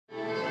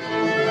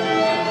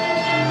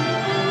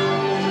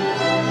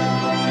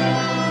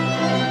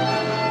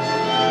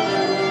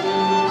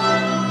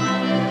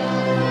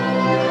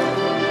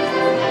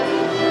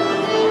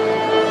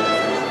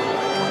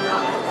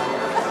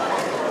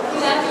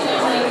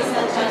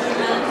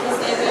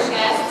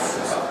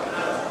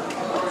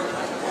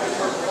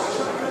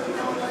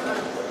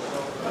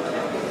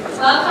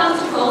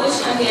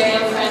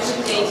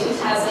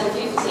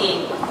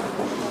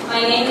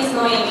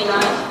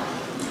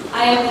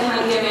I am the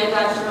Hungarian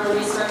Doctoral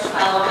Research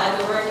Fellow at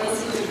the Work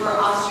Institute for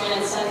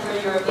Austrian and Central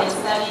European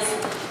Studies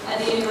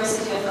at the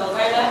University of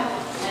Alberta,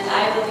 and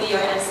I will be your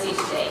MC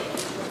today.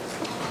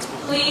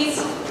 Please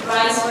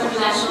rise for the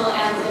national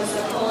anthems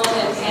of Poland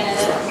and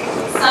Canada,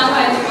 sung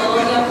by the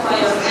Bologna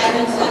Choir of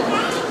Edmonton,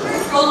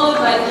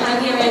 followed by the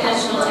Hungarian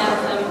national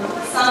anthem,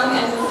 sung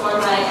and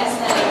performed by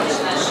Eszter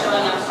Krishna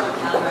showing up from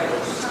Calgary.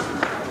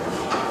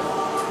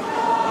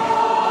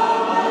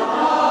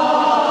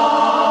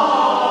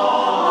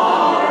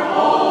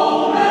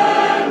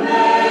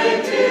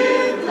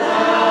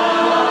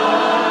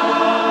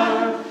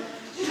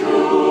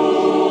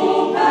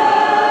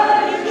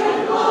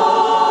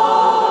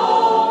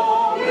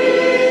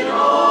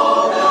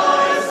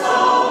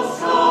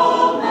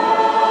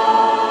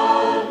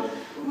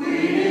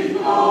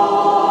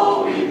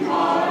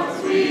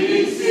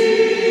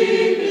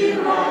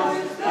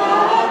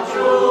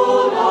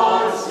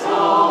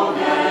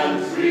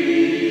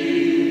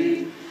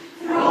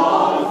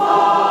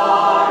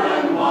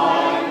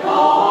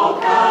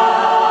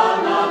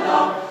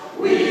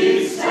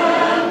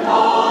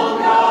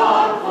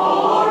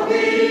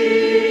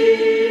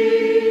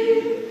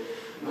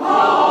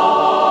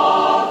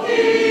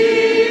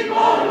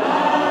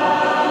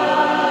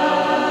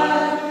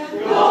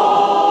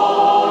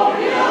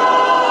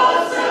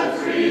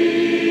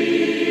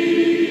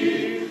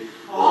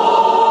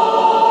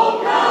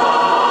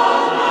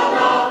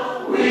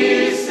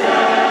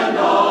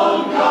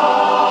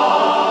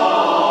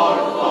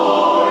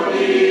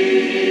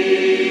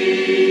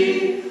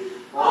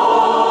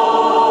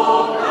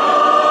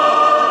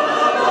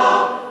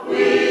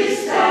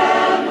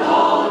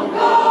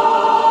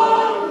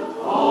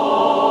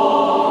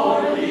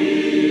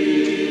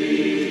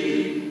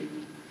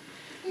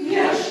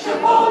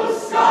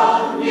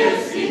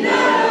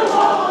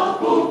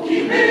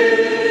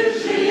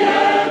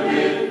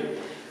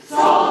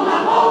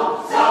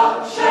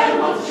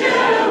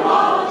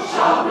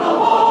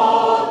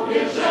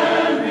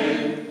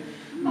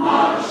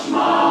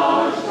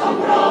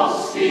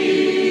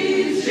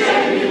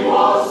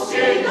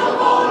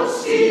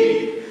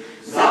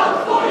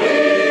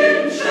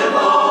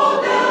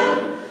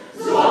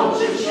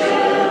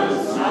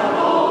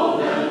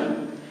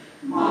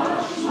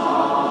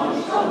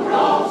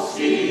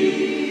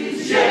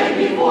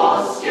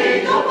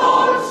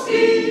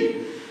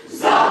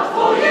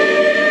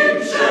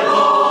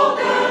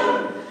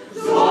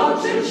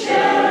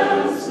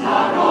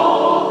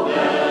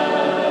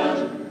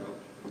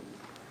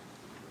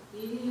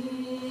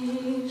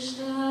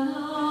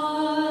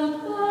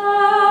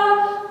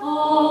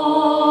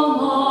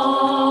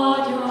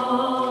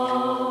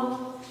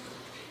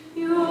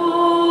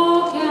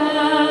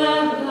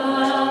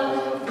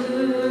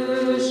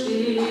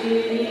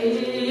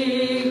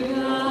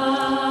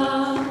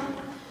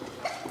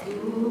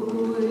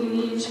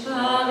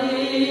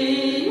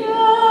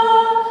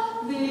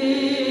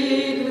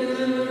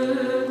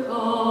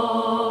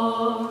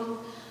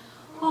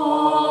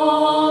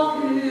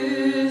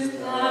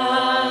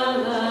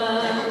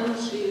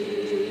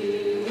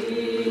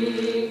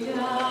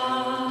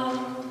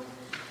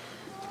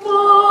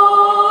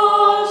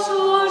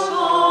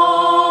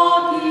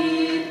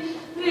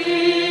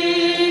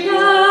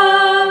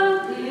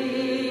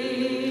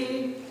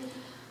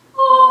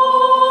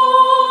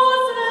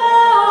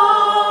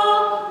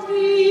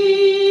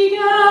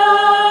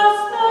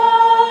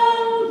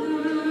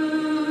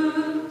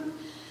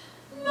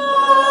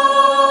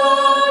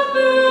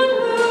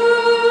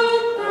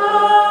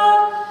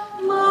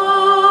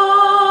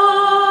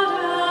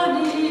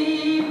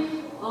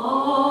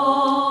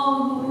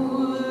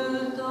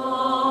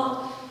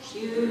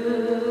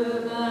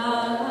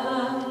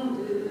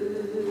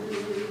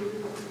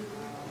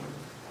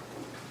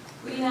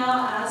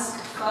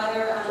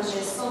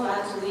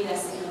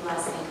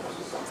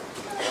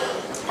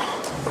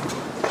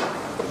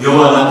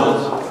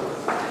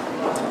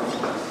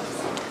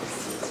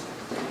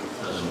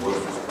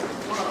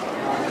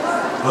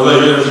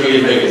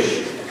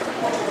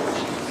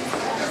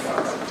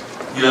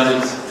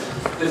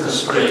 Let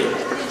us pray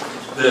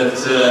that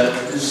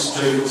this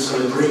joyful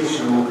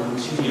celebration will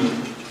continue,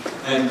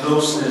 and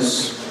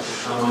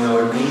closeness among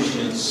our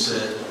nations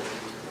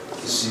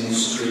is in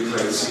history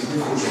quite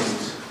significant.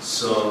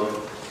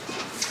 So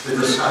let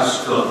us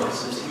ask God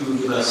that He will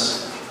give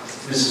us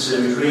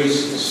necessary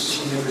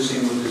graces in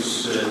everything that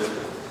is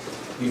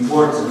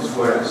important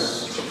for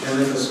us, and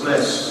let us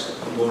bless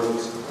the Lord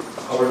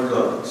our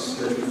God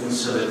that we can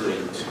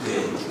celebrate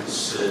today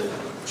this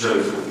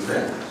joyful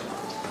event.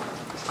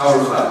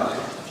 Our Father,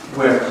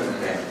 who art in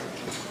heaven,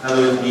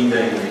 hallowed be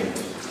thy name.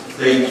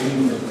 Thy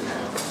kingdom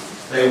come,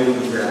 thy will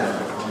be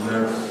done on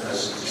earth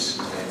as it is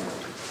in heaven.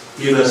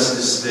 Give us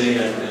this day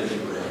our daily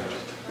bread,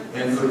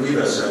 and forgive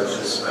us our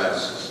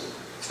trespasses,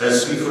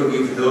 as we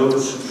forgive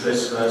those who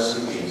trespass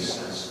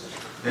against us.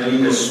 And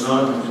lead us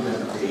not into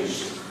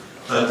temptation,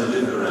 but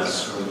deliver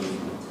us from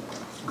evil.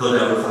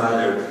 God our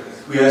Father,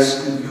 we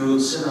ask that you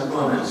send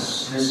upon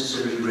us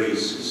necessary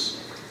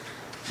graces.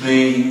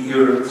 May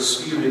your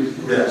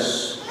Spirit lead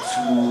us to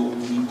to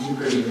be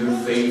deeper in your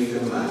faith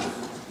and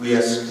life. We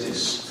ask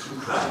this through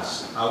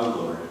Christ, our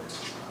Lord.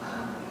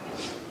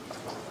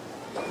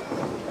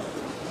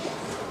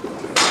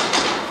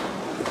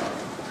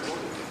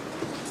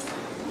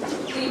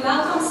 We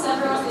welcome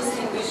several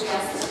distinguished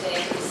guests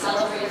today to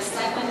celebrate the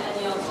second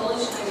annual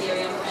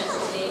Polish-Hungarian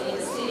Friendship Day in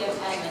the city of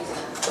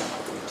Edmonton.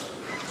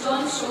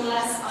 John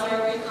Shumlas,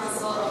 Honorary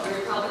Consul of the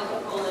Republic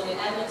of Poland in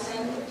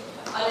Edmonton,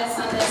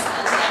 Alexander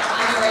Stanczak,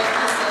 Honorary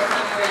Consul of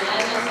Hungary in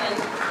Edmonton,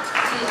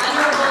 the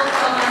Honorable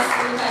Thomas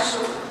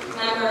Lukashuk,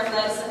 Member of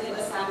Legislative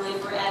Assembly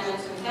for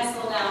Edmonton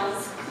Castle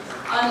Downs,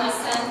 Anna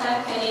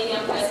Senta,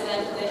 Canadian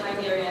President of the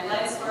Hungarian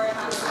Diaspora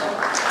Council,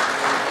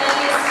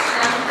 Elias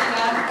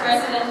Shamkiga,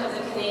 President of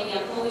the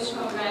Canadian Polish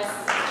Congress,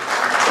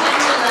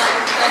 Henry Lang,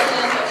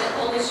 President of the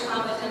Polish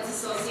Competence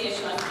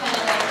Association of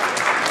Canada,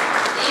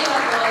 Eva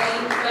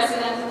Goli,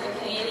 President of the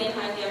Canadian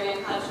Hungarian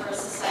Cultural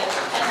Society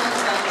of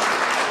Edmonton,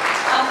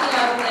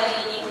 Attila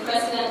Bellini,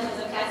 President of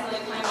the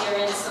Catholic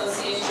Hungarian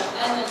Association of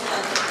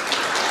Edmonton,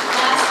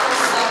 László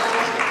Szabó,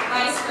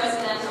 Vice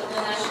President of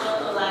the National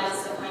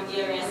Alliance of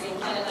Hungarians in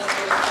Canada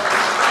for the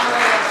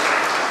Alberta,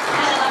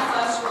 Helena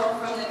Faszko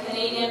from the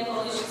Canadian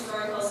Polish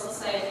Historical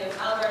Society of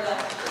Alberta,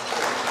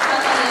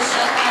 Katalin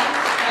Shaka,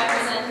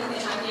 representing the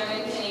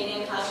Hungarian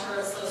Canadian Cultural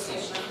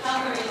Association of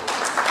Calgary,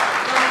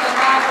 Dr.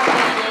 Barbara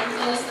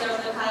Bellini, Minister of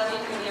the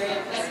Catholic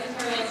Hungarian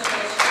Presbyterian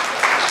Church,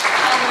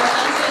 and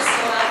Andrzej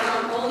Sola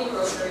from Holy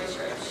Rosary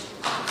Church.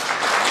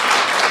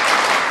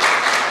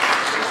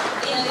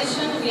 In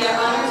addition, we are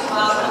honored to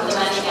welcome the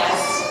many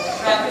guests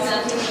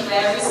representing the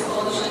various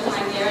Polish and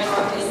Hungarian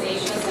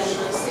organizations and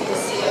groups in the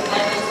city of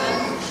Edmonton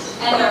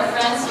and our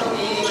friends from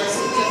the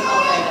University of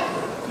Alberta.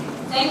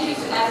 Thank you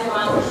to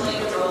everyone who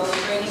played a role in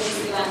bringing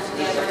this event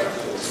together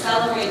to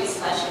celebrate this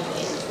special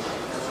day.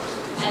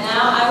 And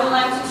now I would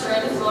like to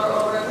turn the floor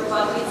over to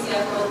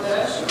Patricia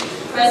Kolbös,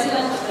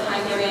 President of the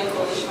Hungarian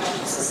Polish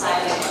Friendship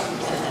Society of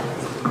Canada.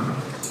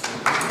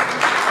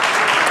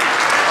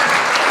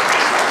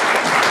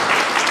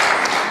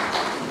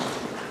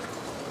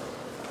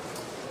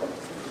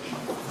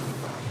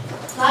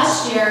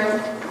 Last year,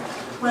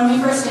 when we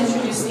first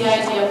introduced the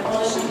idea of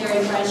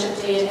Polish-Hungarian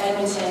Friendship Day in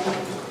Edmonton,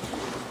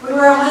 we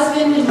were a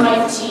husband and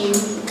wife team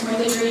with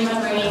a dream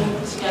of bringing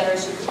together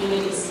two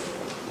communities.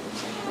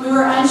 We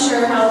were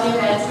unsure how the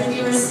event would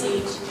be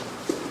received,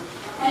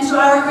 and to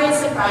our great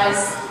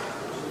surprise,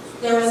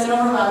 there was an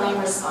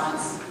overwhelming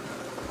response.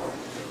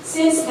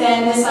 Since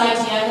then, this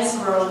idea has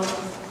grown,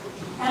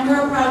 and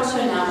we're proud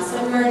to announce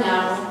that we are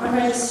now a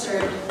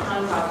registered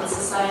nonprofit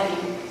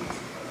society.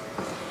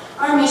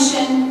 Our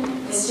mission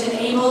is to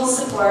enable,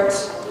 support,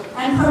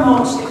 and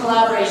promote the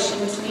collaboration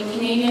between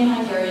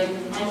Canadian-Hungarian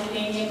and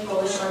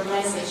Canadian-Polish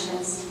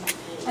organizations,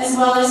 as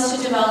well as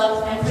to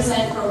develop and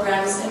present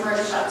programs and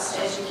workshops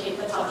to educate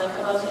the public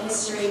about the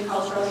history,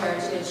 cultural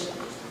heritage,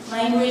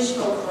 language,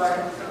 folklore,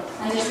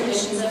 and the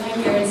traditions of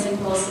Hungarians and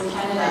Poles in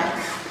Canada.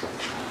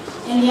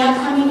 In the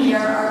upcoming year,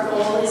 our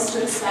goal is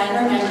to expand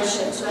our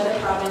membership to other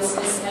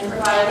provinces and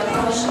provide the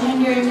Polish and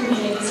Hungarian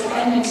communities of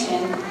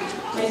Edmonton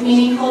with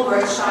meaningful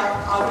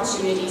workshop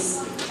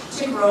opportunities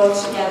to grow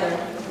together.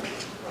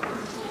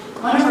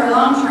 One of our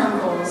long-term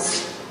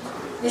goals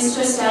is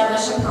to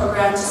establish a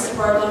program to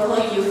support local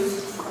youth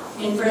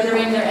in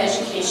furthering their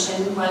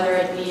education, whether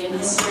it be in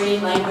history,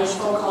 language,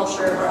 folk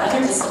culture, or other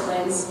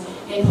disciplines,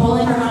 in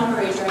Poland or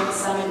Hungary during the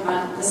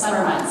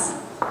summer months.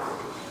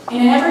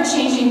 In an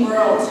ever-changing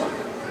world,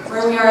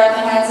 where we are at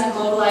the hands of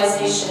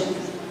globalization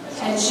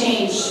and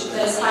change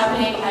that is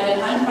happening at an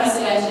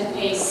unprecedented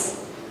pace,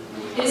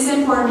 it is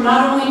important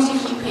not only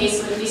to keep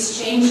pace with these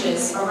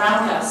changes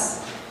around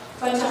us,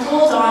 but to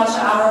hold on to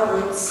our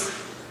roots,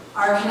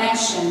 our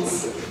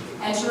connections,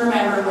 and to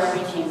remember where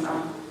we came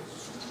from.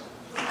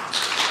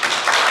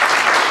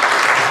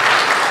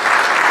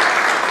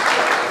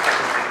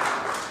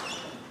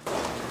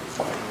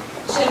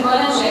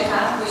 Czerwona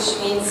Rzeka, which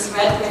means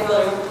Red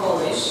River in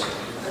Polish,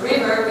 a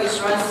river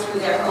which runs through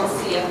their home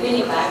city of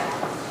Winnipeg,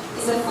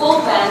 is a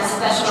folk band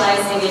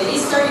specializing in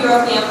Eastern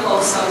European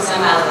folk songs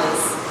and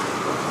melodies.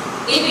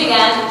 It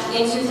began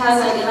in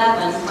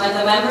 2011 when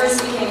the members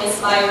became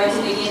inspired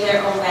to begin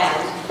their own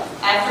band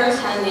after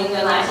attending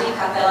the nightly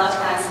Kapella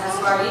dance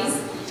parties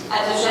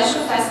at the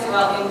Rzeszów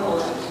Festival in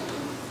Poland.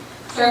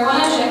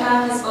 Czerwona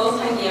Rzeka has both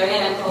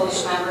Hungarian and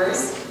Polish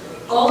members,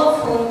 all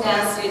of whom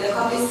dance with the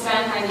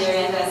Kopistrán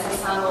Hungarian Dance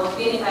Ensemble of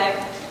Winnipeg,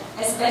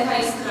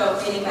 Espeka Iskra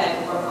of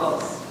Winnipeg, or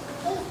both.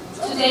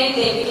 Today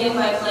they begin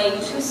by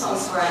playing two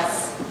songs for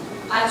us,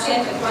 Acsie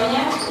te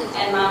konie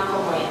and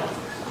Mamko moja.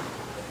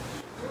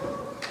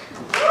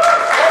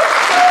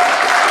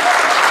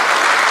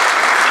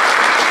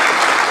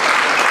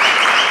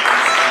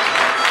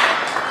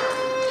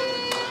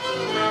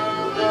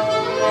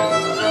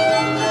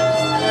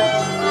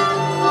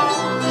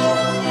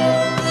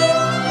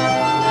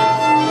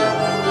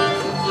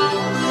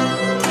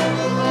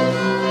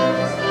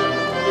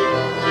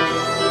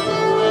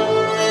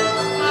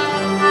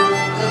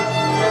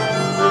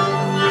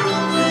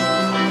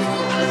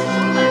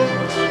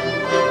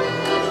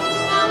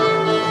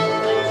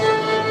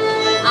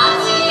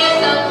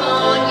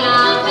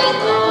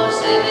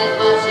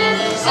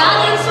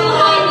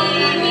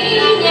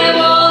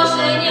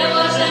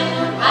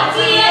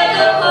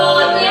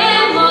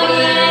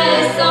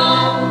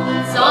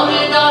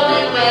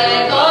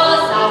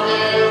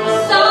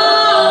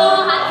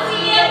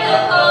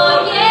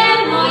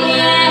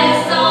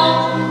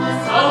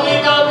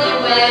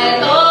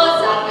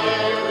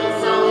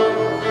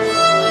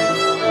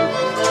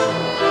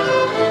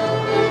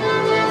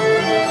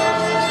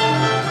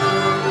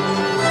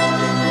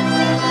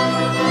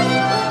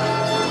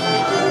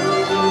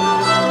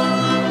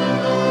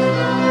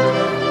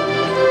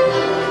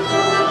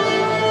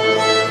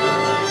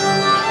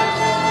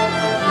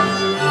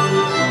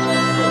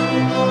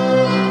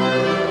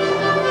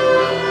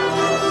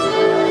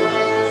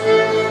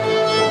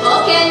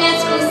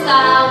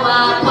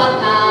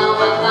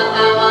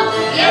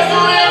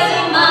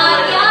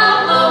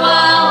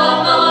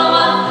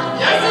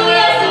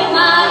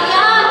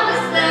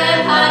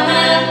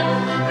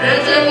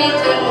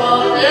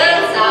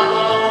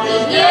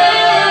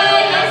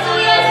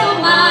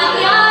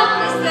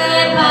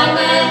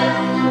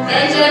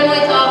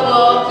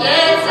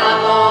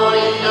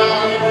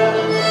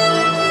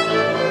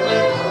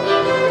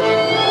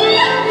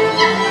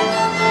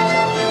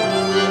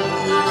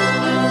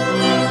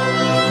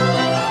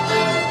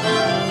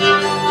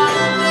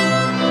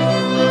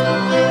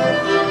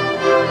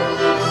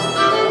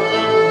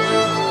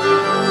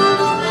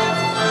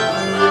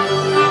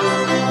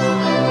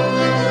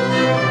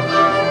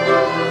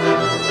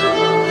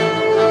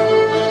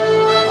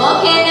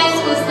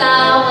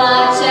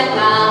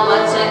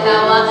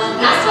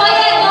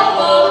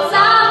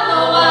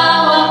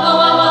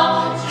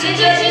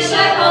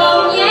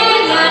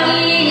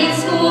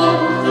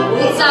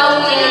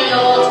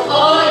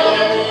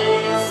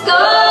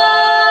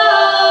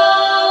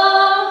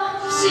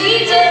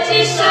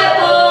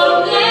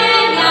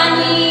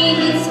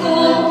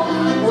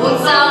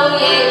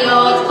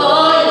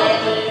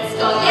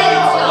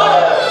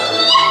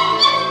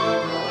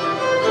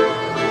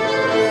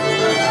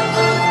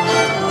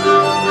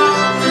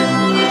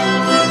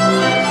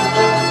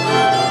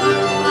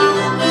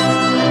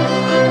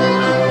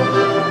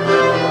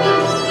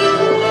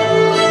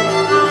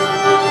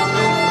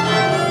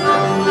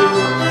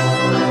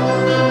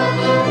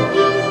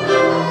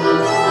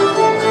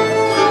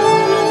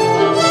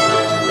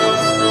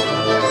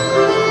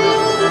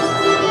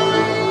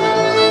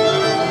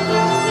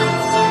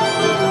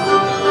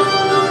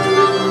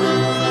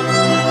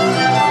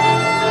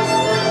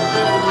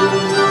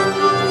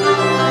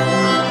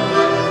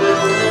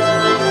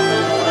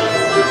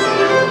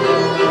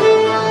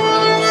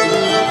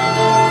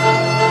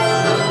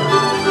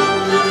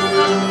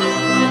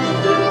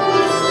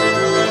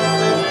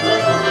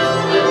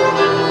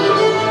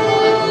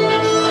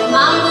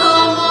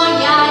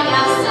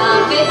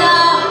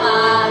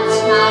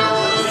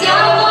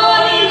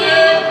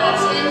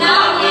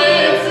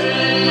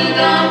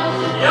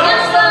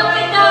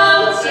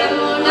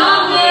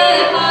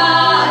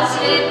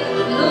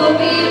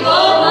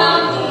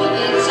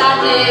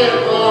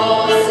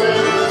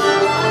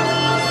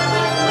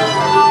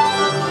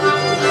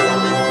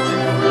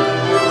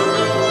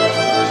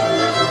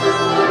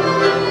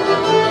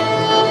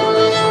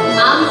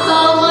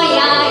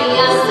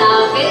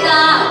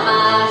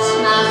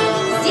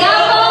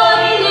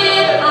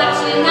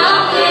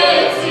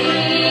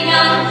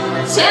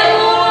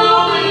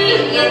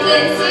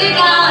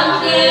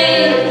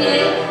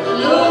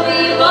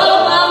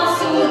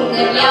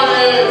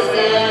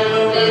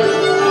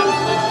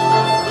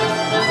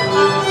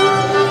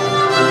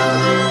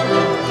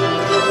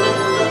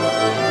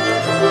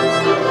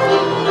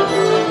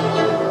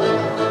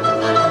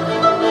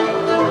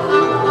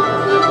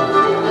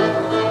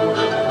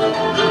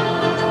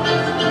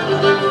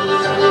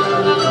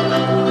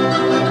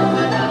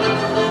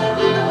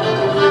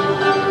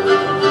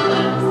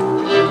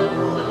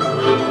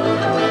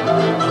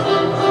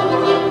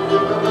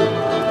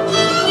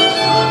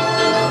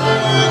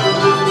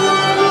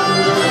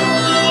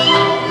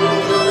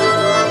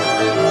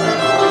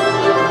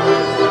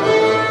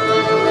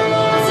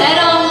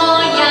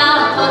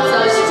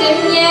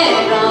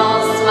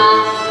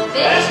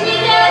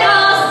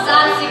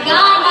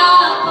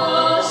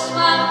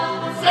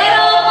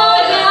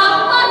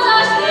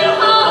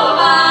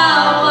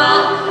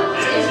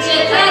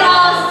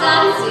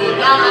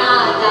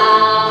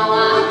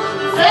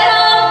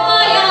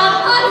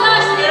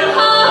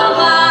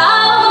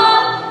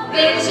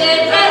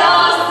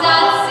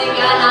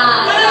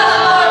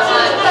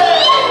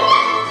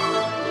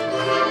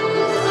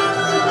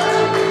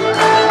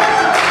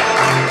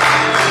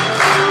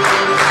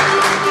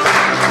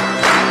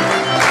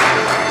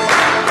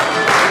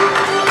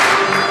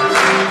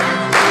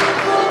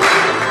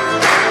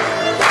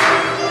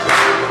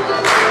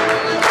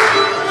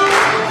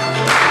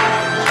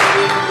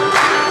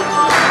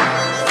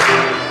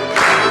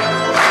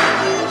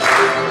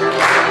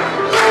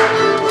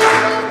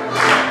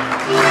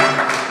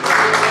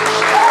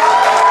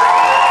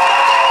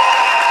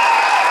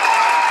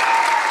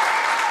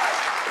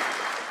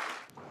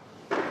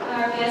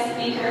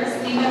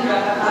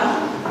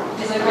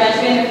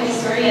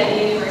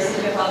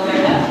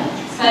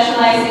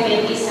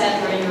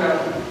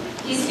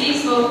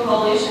 both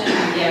Polish and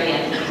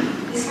Hungarian.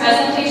 This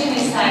presentation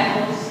is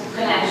titled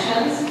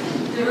Connections,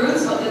 the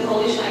Roots of the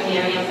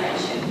Polish-Hungarian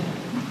Friendship.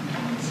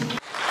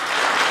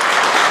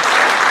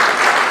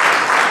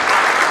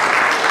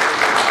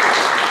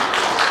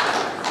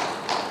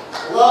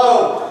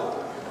 Hello!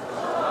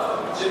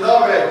 Dzień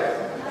dobry!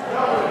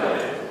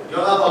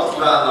 Jonathan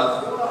Kiwana.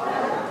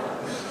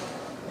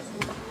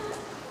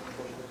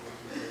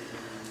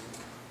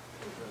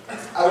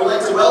 I would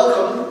like to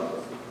welcome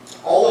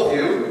all of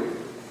you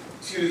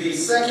to the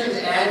second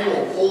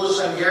annual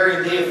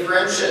Polish-Hungarian Day of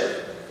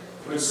Friendship,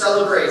 which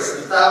celebrates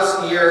the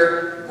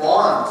 1,000-year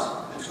bond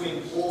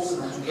between Poles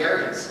and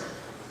Hungarians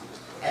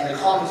and the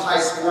common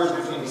ties forged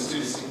between these two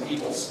distinct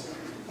peoples.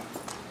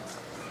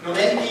 You know,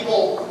 many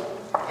people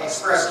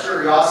express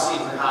curiosity,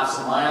 perhaps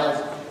a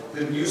mild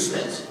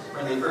amusement,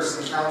 when they first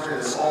encounter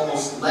this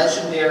almost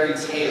legendary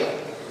tale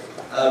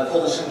of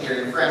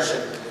Polish-Hungarian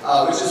friendship,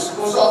 which is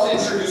most often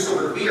introduced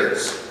over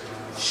beers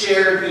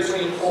shared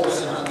between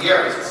Poles and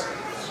Hungarians.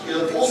 You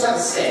know, the Poles have a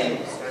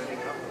saying,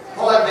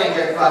 Polak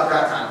węgiel, dwa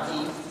bratanki,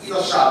 I do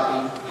szabli,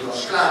 I do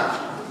szklanki,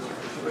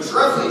 which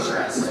roughly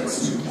translates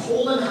to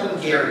Pole and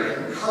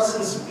Hungarian,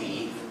 cousins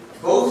be,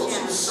 both to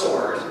the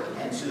sword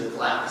and to the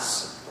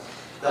glass.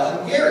 The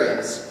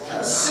Hungarians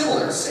have a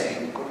similar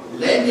saying,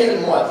 Lengyel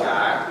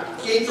magyar,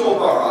 kétó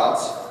barát,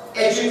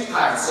 együtt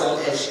harcol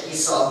és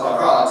iszol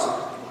barát.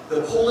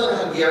 The Pole and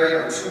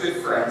Hungarian are two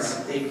good friends.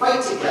 They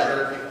fight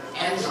together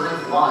and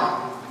drink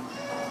wine.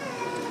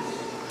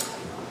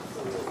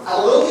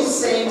 Although these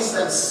sayings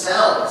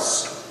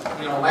themselves,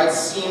 might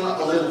seem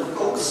a little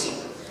folksy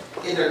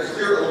in their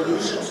clear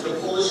allusion to the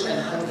Polish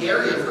and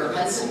Hungarian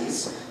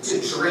propensities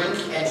to drink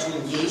and to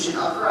engage in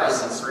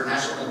uprisings for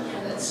national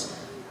independence,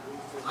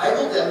 I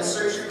will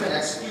demonstrate to you in the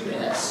next few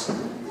minutes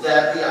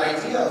that the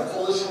idea of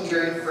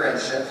Polish-Hungarian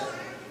friendship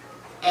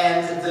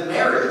and the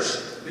marriage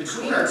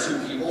between our two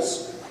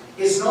peoples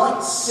is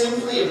not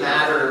simply a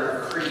matter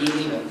of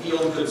creating a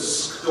feel-good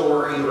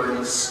story or an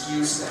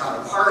excuse to have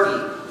a party,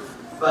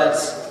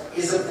 but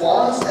is a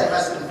bond that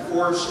has been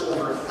forged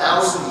over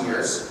 1,000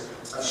 years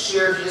of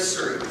shared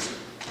history,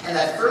 and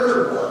that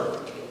furthermore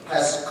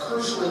has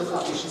crucial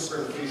implications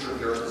for the future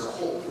of Europe as a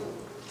whole.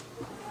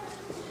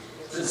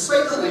 So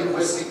despite the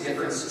linguistic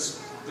differences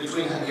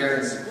between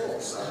Hungarians and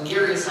Poles, the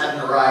Hungarians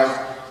hadn't arrived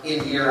in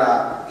the year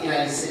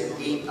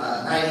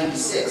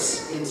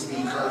 986 into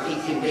the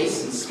Carpathian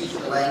Basin,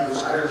 speaking a language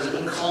utterly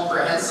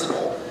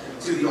incomprehensible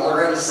to the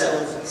already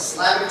settled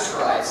Slavic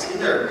tribes in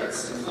their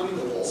midst, including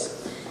the Poles.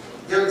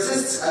 There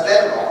exists a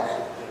bedrock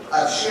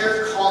of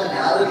shared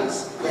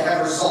commonalities that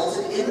have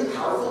resulted in the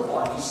powerful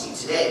bond you see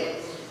today.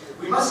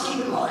 We must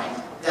keep in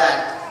mind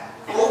that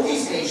both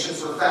these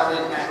nations were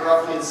founded at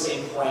roughly the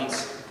same point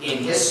in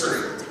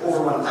history,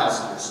 over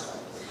 1,000 years ago.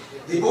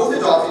 They both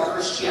adopted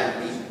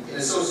Christianity in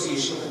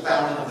association with the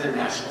founding of their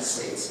national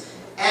states,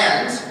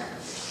 and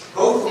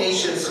both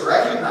nations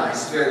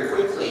recognized very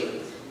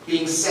quickly,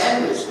 being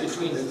sandwiched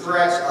between the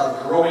threat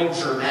of growing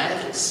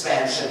Germanic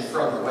expansion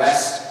from the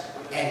west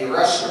and a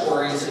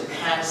Russian-oriented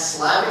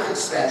pan-Slavic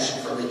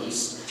expansion from the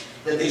east,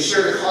 that they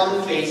shared a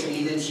common fate and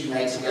needed to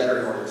unite together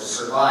in order to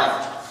survive.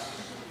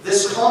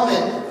 This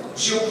common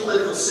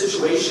geopolitical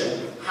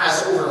situation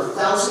has over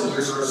 1,000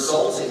 years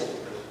resulted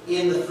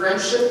in the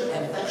friendship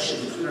and affection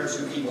between our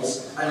two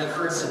peoples, an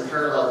occurrence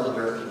unparalleled in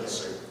European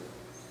history.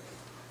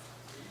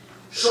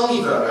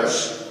 Shomi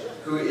Vörös,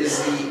 who is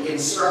the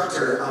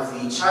instructor of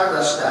the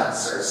Charlas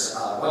dancers,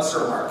 once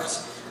remarked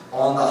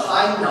on the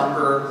high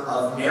number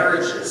of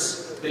marriages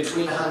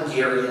between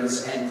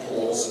Hungarians and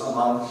Poles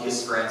among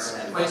his friends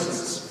and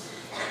acquaintances.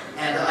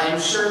 And I am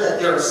sure that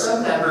there are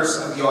some members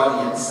of the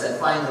audience that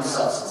find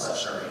themselves in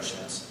such an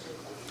arrangement.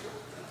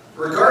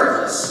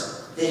 Regardless,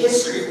 the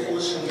history of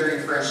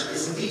Polish-Hungarian friendship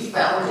is indeed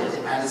founded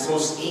at its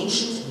most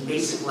ancient and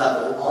basic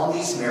level on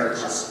these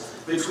marriages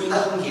between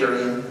the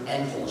Hungarian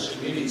and Polish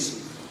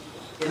communities.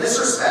 In this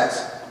respect,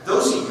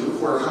 those of you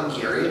who are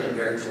Hungarian and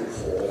married to a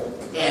Pole,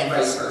 and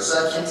vice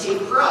versa, can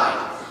take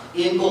pride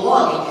in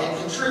belonging and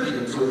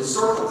contributing to a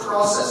historical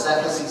process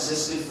that has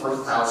existed for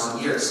 1,000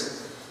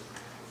 years.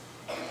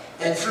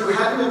 And through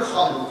having a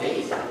common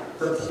faith,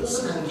 the Poles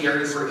and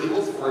Hungarians were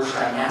able to forge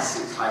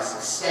dynastic ties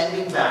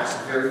extending back to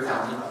the very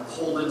founding of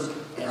Poland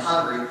and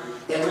Hungary,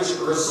 and which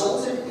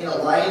resulted in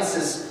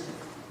alliances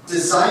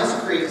designed to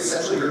create a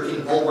Central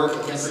European bulwark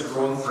against the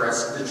growing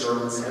threats of the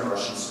Germans and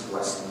Russians to the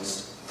west and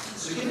east.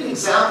 So to give an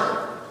example,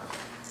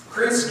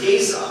 Prince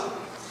Géza,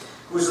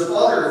 who was the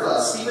father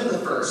of Stephen I,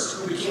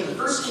 who became the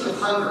first king of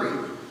Hungary,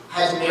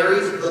 had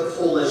married the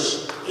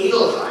Polish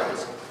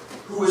Adelheid,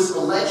 who was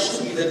alleged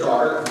to be the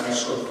daughter of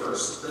Mieszko I,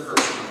 the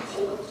first king of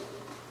Poland.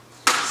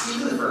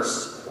 Stephen I,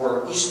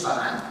 or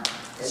István,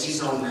 as he's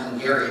known in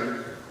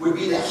Hungarian, would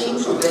be the king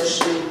to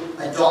eventually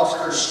adopt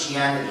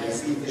Christianity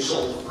as the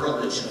official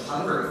religion of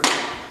Hungary.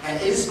 And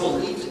it is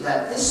believed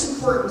that this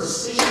important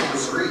decision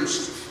was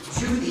reached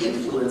due to the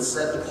influence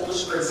that the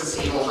Polish Princess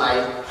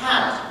Adelheid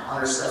had on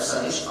her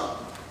stepson István.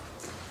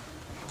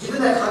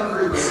 Given that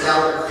Hungary was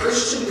now a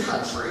Christian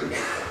country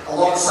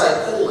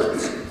alongside Poland,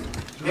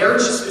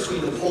 marriages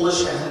between the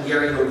Polish and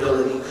Hungarian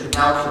nobility could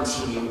now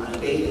continue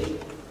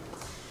unabated.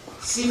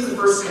 Stephen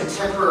I's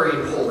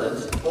contemporary in Poland,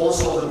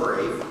 Bolesław the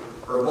Brave,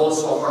 or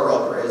Bolesław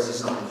Harobry as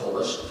he's known in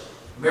Polish,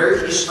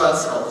 married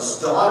István's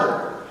eldest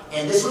daughter,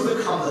 and this would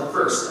become the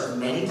first of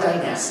many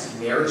dynastic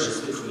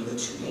marriages between the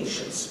two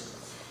nations.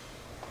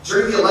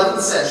 During the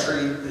 11th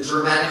century, the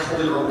Germanic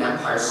Holy Roman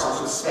Empire sought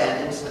to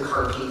expand into the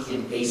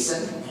Carpathian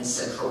Basin and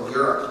Central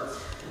Europe,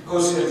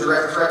 posing a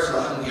direct threat to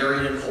the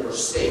Hungarian and Polish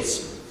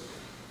states.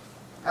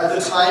 At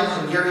the time,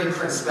 Hungarian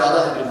Prince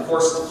Bela had been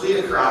forced to flee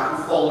to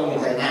Krakow following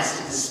a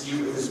dynastic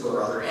dispute with his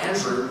brother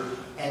Andrew,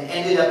 and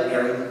ended up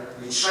marrying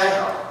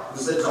Rychecha, who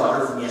was the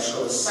daughter of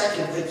Mieszko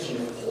II, the King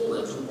of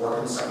Poland, who bore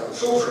him several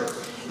children.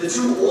 The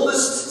two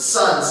oldest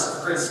sons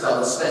of Prince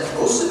Bela spent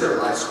most of their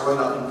lives growing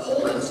up in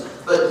Poland,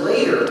 but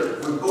later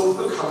would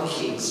both become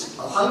kings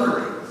of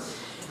Hungary.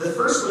 The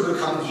first would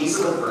become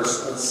Géza I, while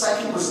the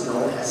second was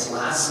known as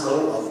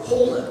Laszlo of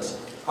Poland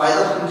by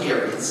the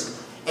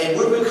Hungarians, and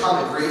would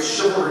become a great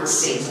chivalric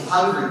saint of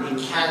Hungary,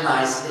 being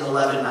canonized in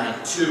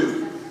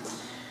 1192.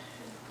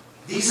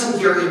 These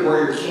Hungarian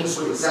warrior kings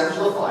would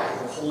exemplify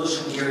the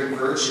Polish-Hungarian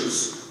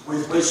virtues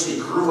with which they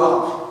grew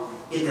up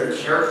in their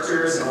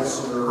characters and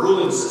also their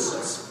ruling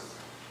systems.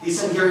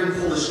 These Hungarian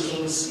Polish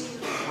kings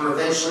were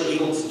eventually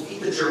able to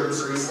defeat the Germans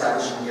and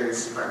re-establish Hungarian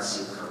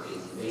supremacy in the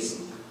Carpathian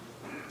Basin.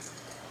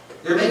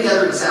 There are many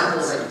other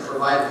examples I could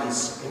provide of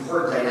these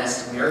important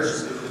dynastic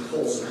marriages between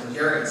Poles and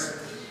Hungarians.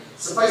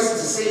 Suffice it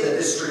to say that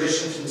this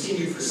tradition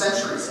continued for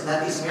centuries, and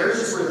that these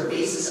marriages were the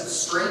basis of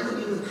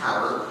strengthening the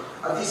power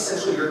of these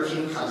Central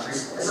European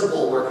countries as a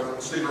bulwark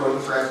to the growing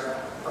threat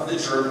of the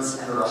Germans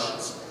and the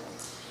Russians.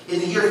 In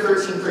the year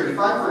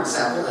 1335, for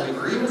example, an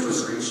agreement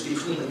was reached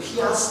between the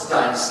Piast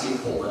dynasty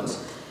of Poland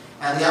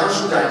and the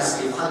Anjou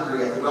dynasty of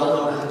Hungary at the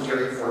well-known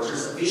Hungarian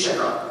fortress of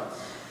Visegrad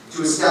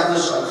to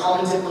establish a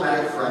common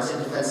diplomatic front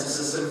and defensive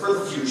system for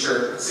the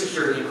future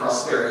security and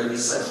prosperity of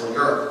Central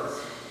Europe.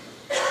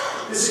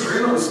 This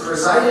agreement was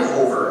presided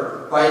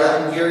over by the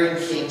Hungarian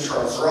King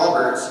Charles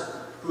Robert,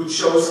 who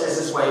chose as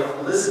his wife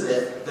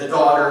Elizabeth, the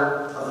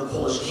daughter of the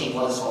Polish King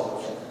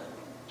Władysław.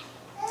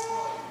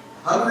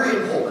 Hungary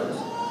and Poland,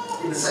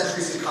 in the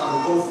centuries to come,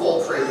 would both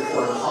fall prey to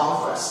foreign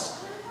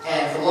conquest,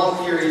 and for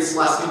long periods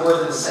lasting more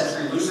than a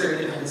century lose their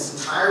independence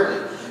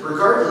entirely.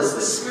 Regardless,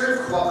 this spirit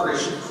of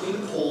cooperation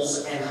between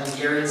Poles and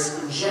Hungarians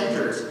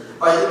engendered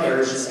by the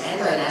marriages and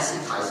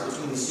dynastic ties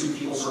between these two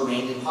peoples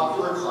remained in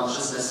popular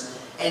consciousness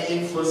and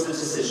influenced the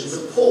decisions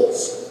of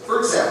Poles. For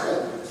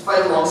example, to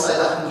fight alongside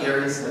the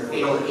Hungarians in the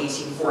fatal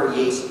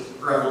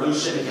 1848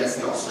 revolution against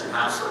the Austrian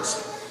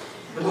Habsburgs.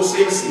 The most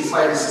famous of these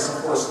fighters is,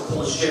 of course, the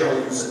Polish general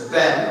Józef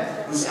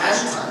Ben, whose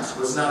adjutant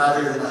was none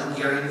other than the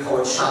Hungarian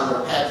poet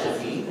Sándor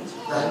Petőfi,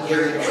 the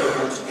Hungarian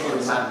equivalent to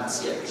Poland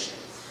Mickiewicz.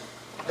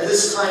 At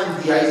this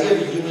time, the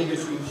idea of a union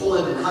between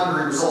Poland and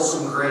Hungary was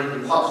also ingrained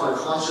in popular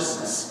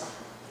consciousness,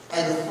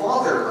 and the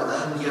father of the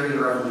Hungarian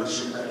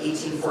Revolution of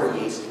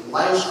 1848,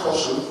 Lajos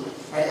Kossuth,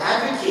 had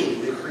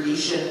advocated the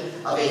creation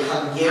of a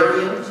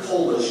Hungarian,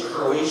 Polish,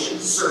 Croatian,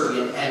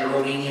 Serbian, and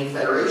Romanian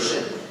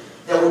federation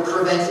that would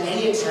prevent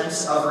any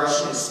attempts of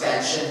Russian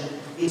expansion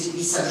into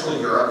East Central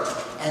Europe,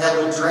 and that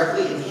would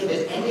directly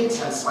inhibit any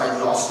attempts by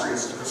the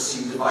Austrians to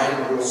pursue divide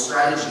and rule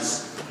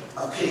strategies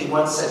of pitting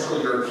one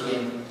Central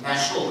European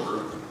national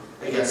group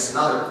against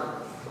another.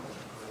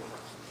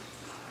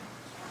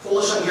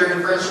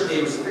 Polish-Hungarian Friendship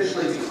Day was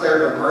officially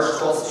declared on March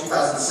 12,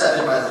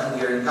 2007 by the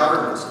Hungarian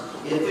government.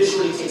 It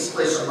officially takes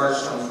place on March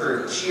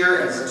 23rd each year,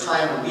 and is a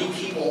time when we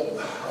people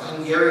of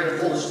Hungarian and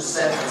Polish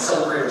descent can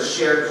celebrate our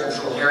shared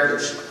cultural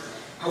heritage.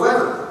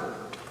 However,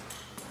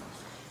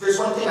 there's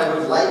one thing I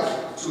would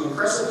like to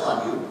impress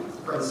upon you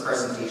from this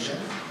presentation.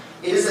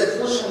 It is that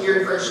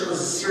Polish-Hungarian friendship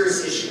was a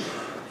serious issue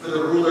for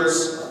the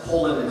rulers of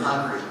Poland and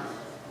Hungary,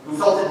 who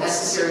felt it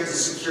necessary to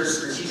secure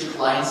strategic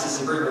alliances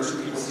and bring our two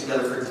peoples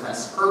together for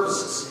defensive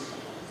purposes.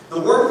 The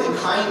warmth and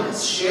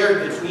kindness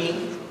shared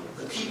between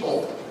the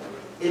people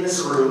in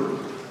this room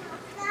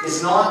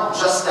is not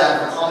just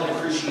that of a common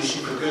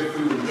appreciation for good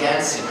food and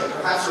dancing, but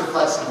perhaps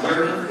reflects the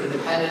yearning for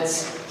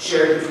independence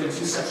shared between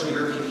two Central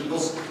European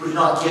peoples who did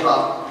not give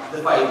up the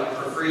fight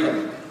for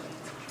freedom.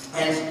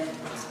 And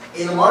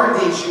in the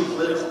modern-day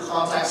geopolitical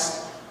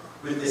context,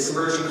 with this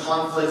emerging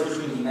conflict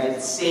between the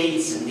United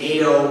States and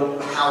NATO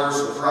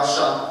powers with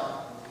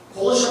Russia,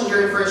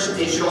 Polish-Hungarian Friendship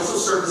Day should also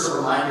serve as a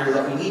reminder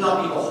that we need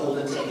not be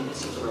beholden to any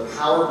particular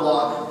power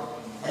bloc,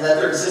 and that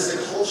there exists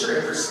a culture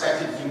and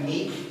perspective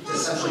unique to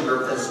Central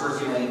Europe that is worth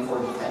uniting for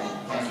and defending.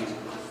 Thank you.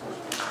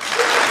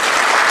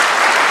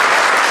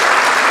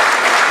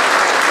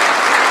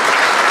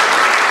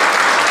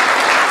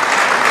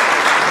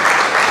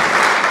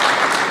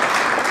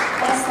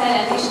 Eszter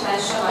and István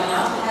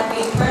Savanya have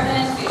been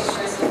permanent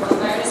fixtures of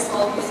Bulgaria's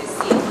folk music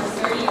scene for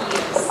 30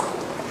 years.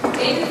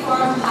 They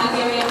perform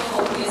Hungarian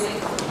folk music,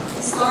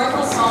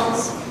 historical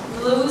songs,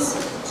 blues,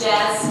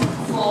 jazz,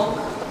 folk,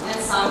 and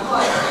some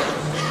poetry.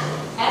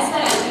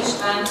 Eszter and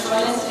István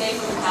join us today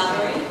from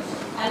Calgary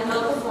and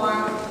will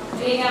perform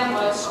Régen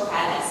volt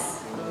soká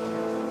lesz.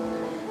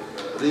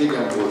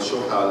 Régen volt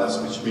soká lesz,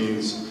 which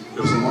means It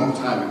was a long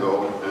time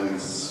ago, and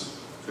it's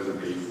going to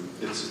be,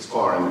 it's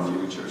far in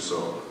the future,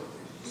 so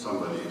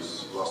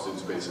somebody's lost in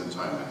space and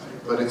time, I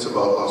think. But it's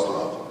about lost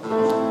love.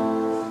 Oh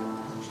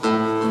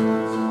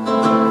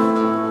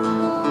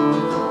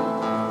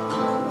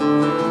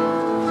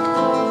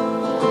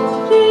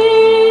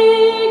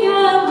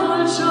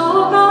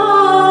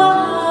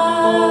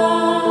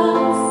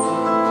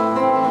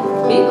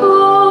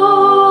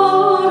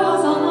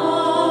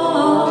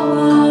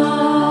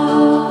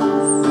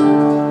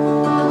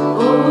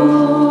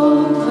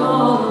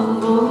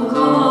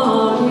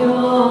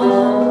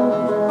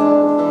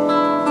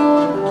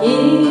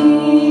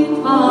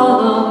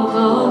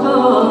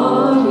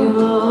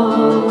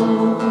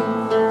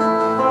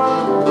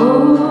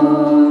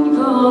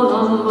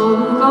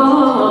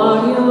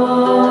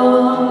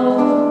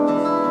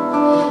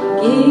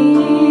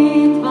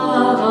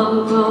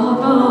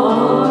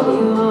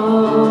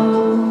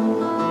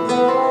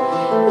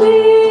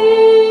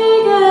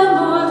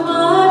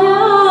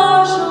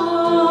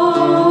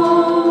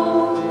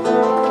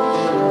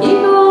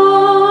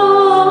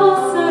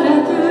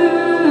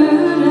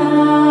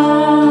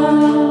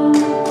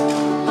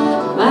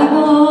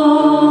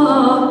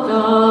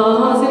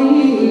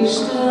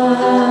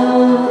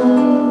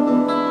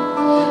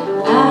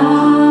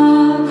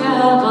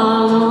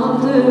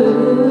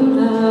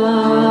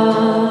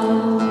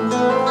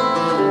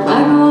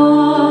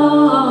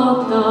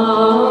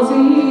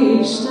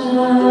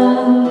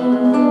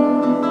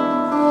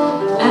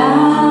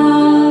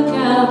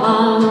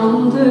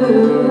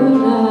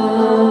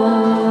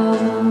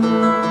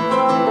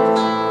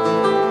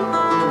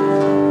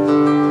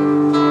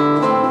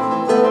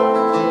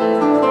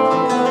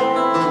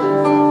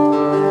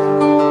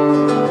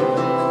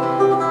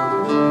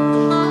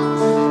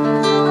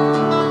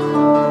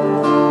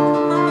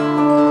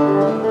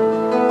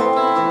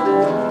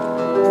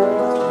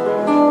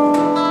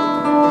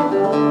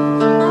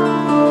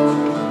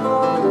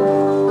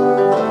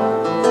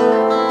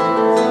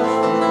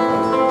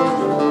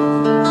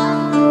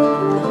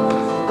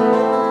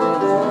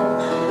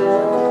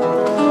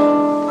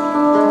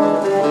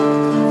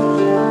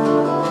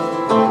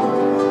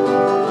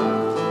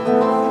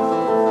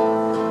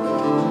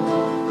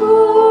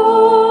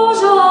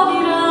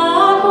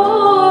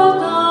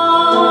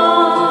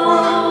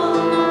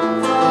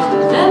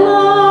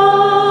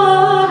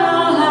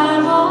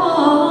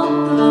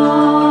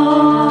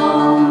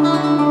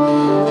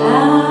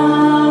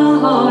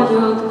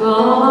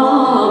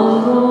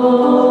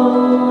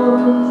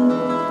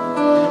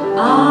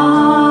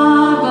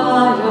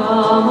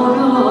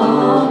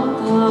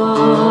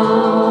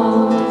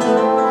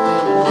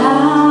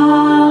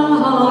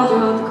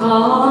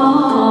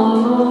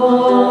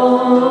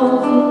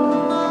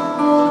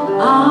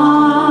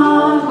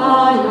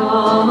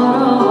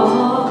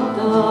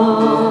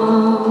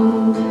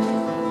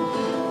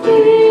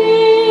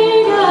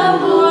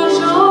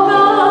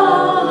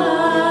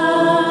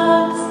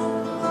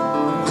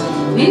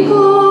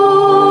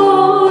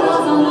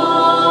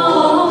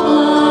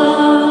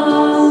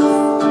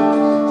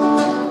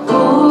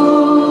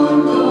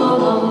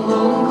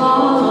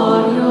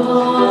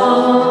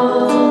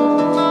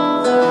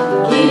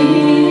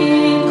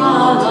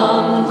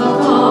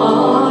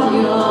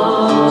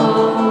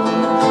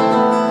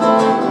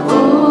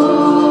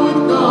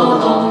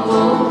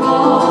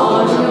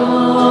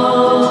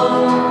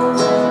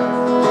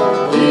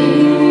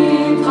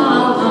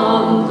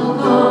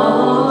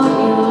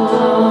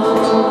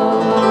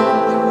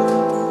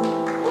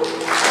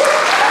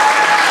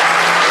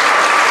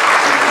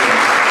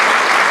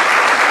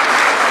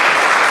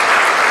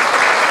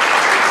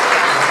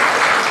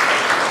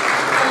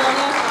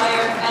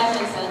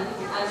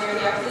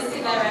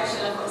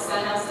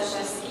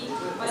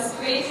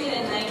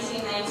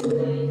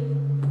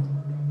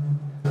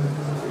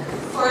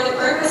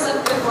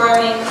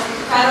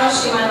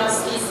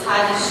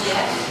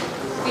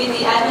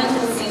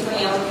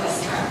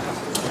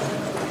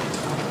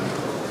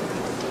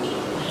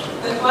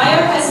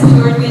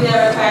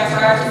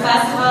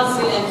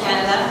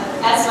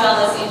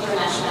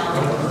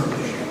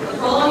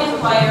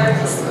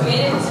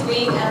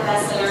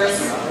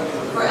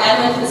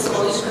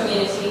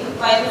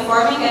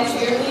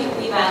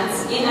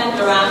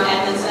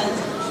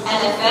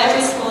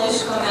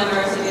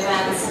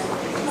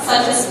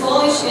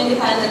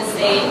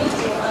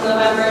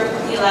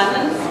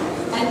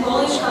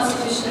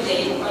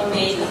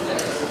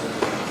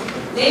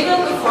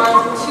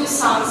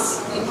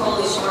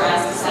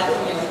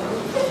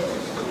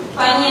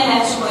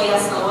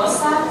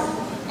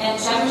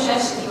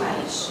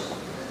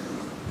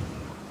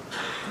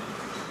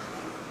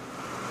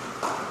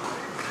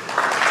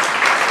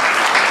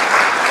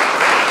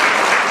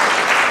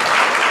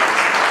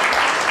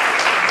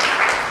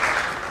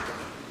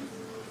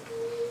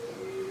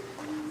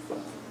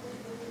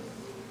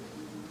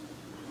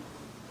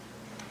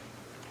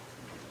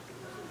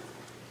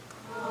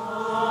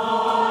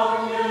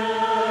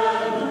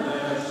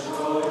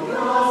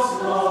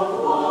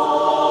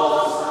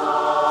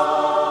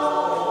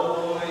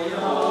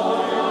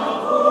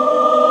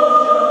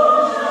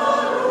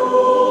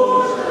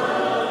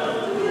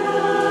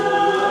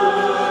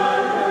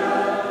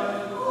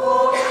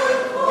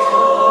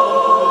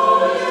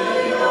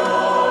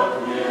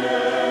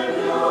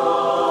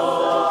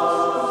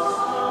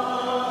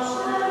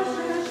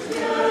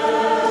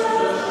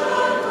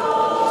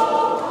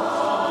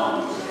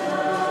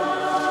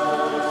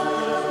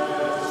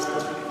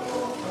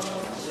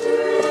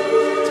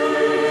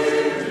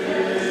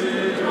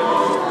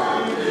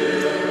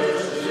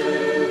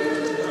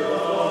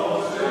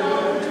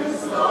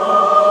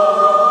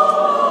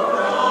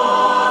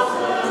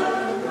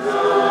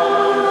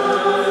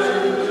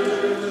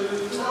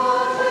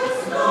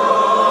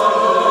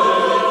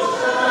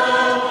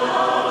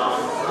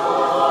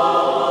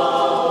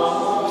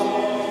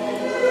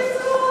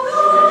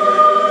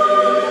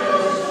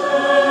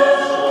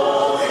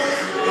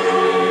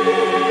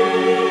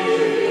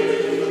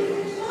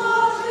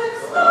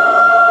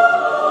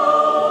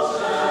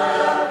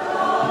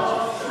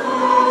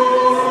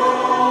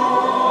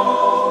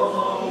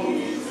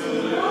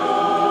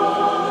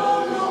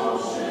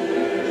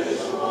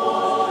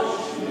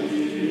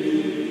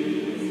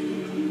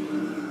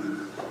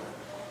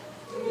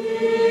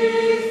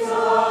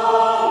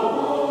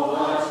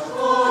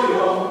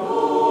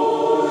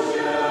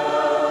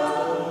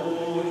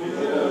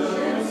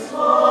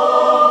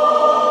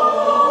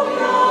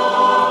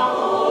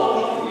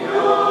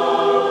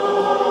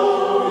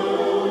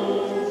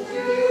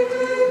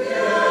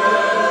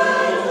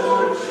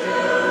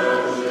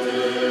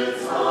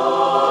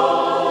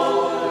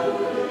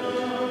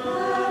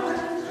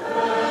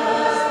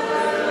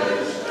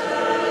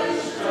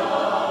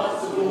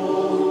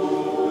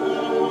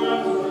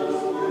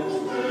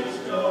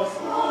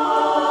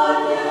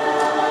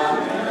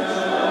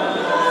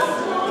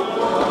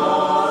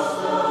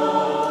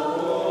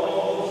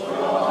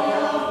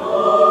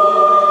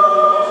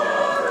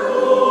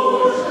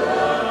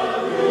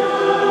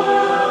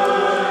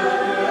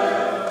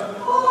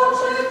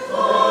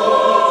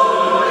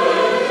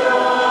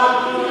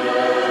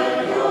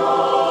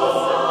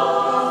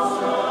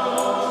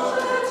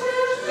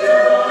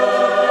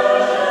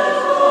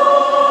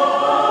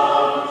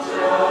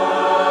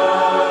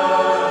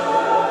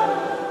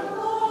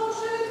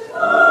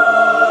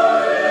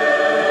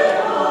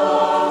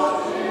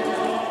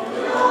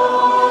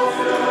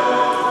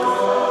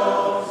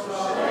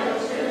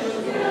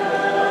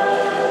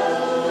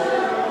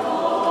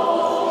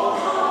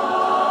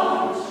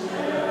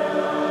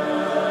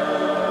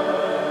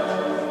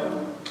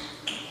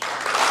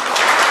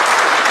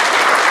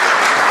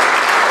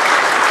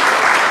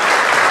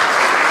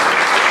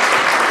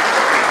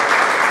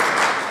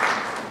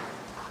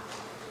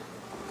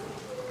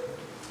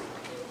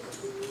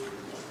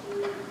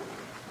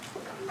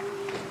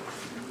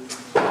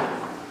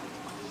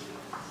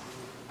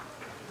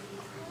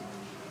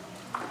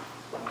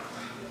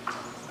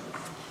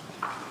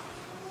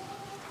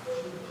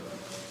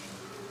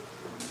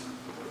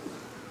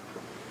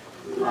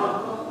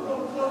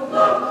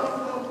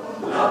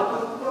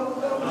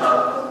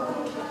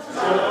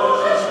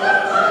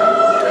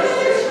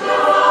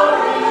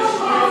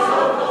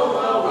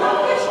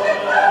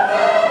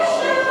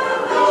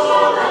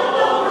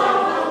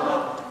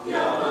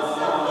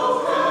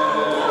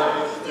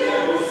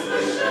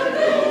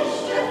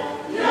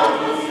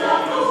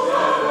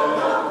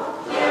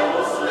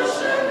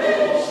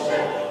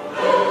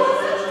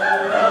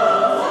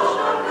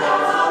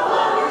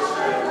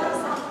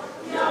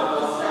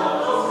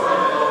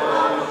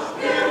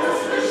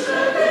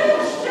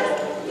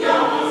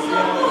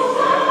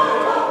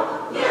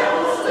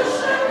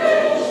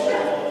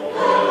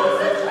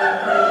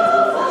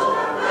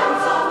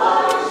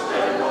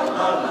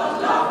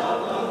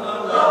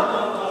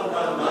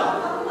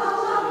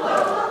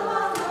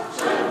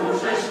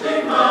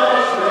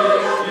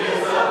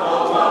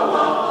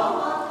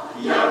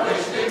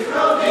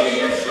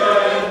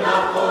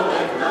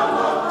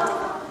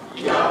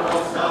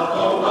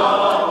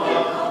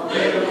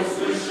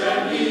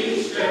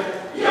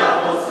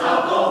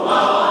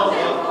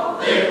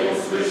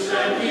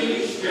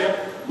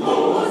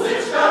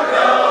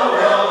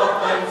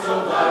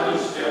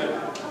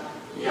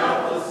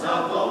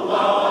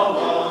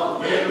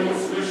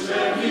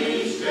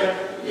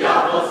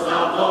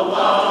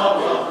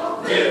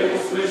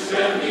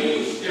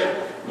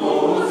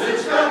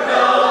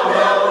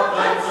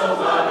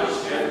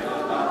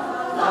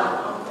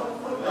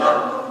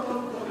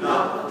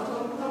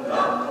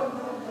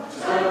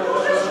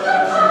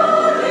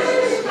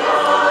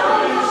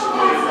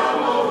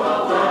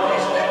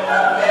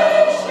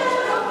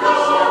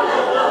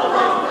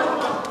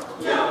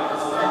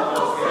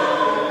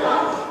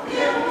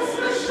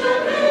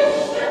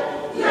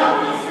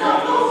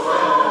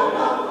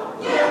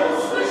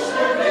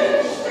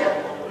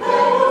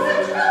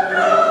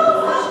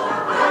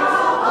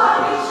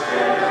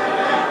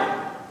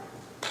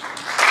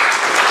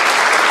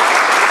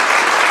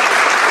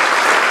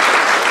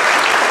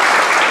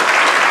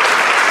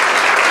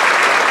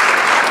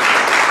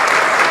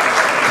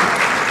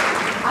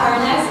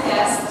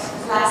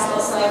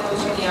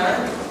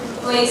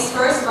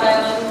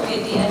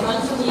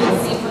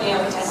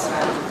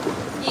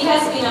He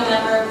has been a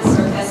member of this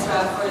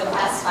orchestra for the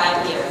past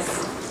 5 years.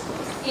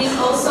 He is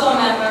also a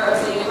member of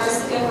the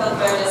University of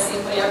Alberta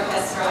Symphony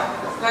Orchestra,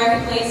 where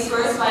he plays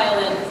first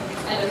violin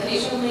and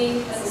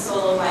occasionally as a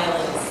solo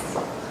violinist.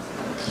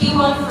 He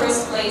won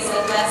first place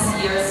at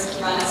last year's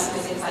Kiwanis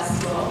Music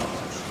Festival,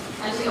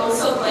 and he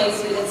also plays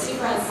with the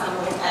Ziffer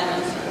Ensemble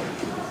Edmonton.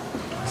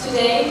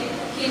 Today,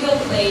 he will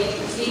play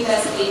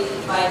Viva's Lied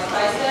by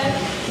Chrysler,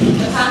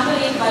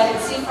 accompanied by the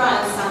Ziffer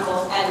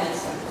Ensemble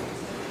Edmonton.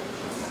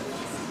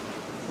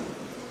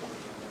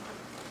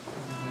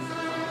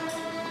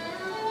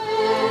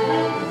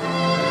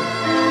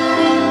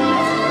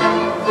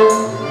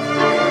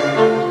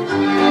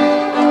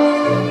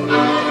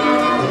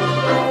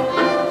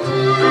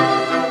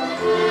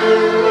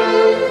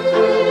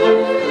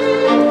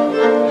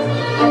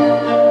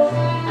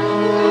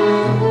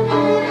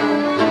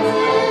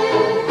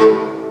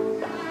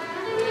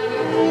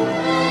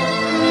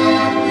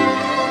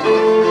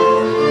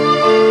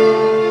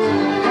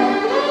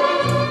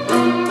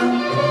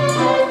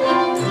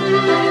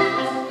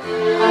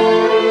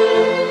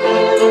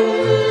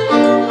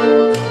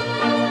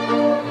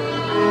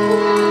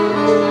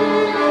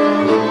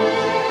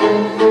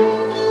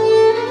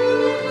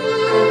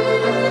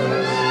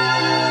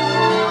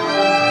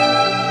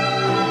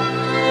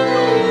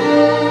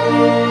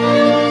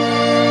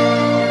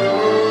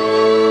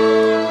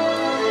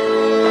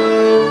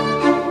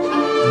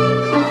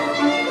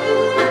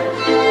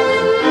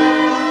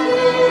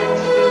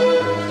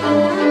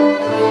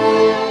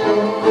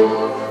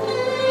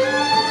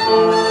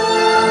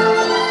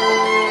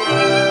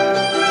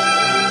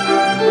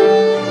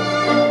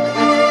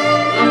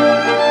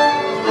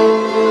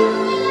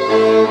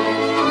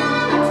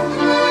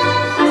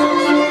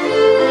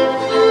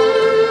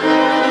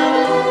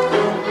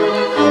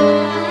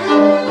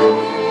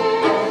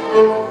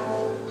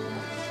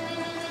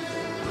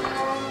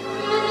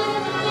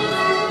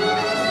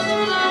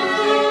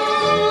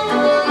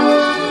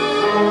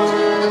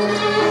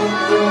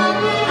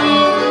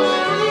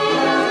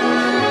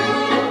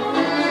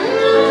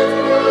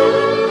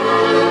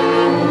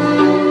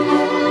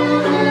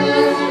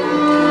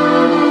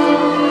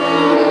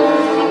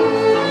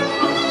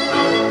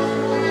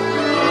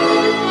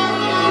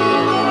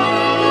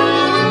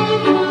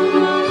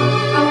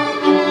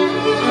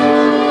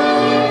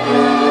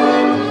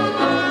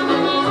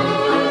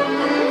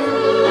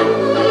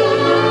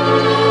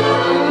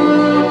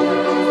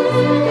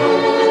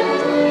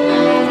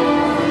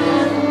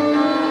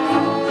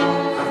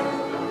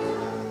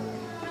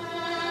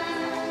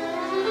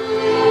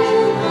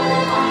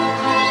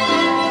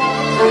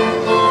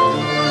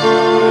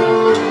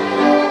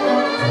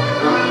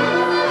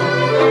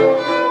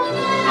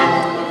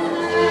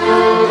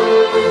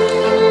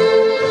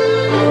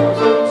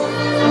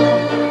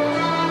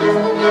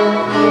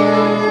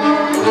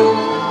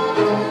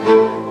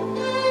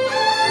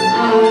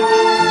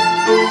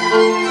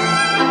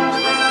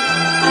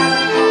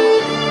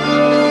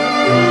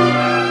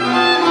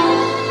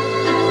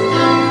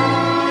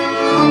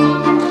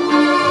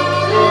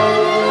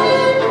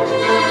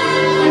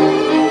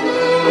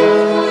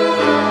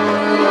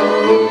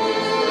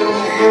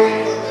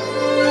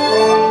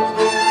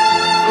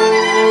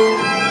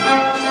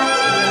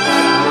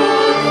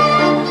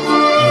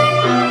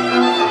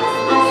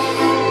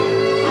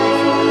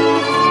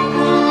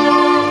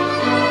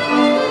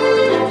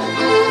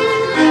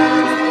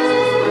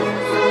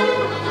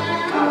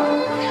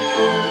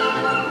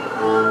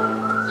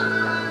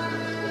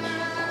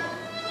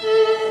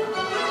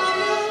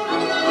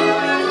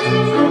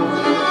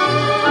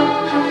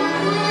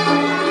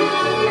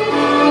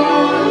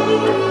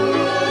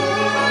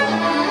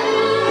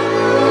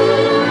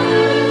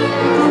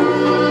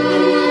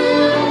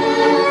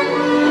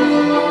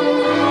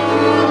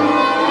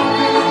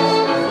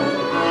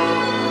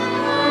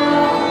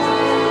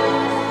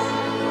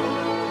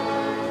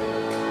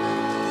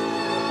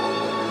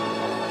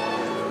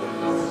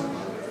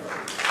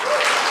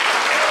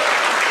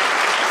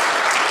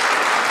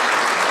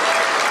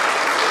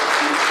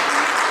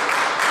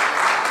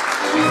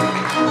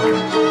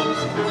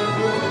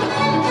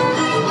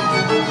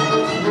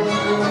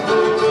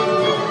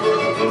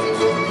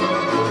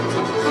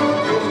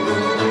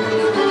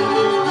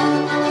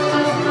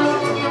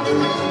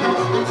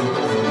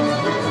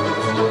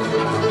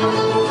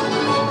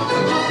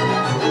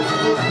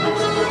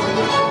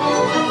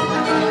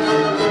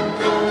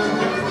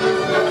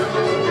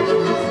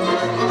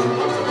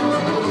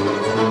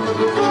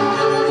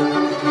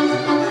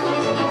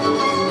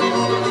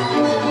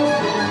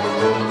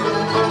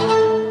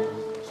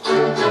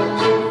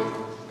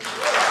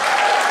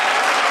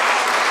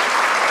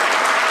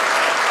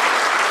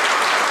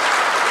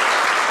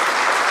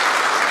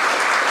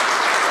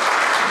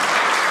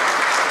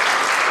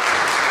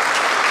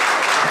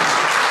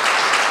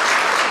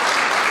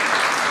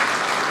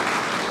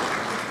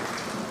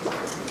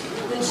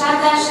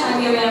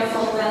 Hungarian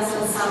folk dance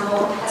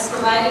ensemble has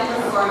provided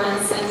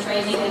performance and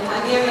training in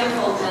Hungarian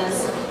folk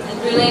dance and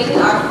related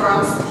art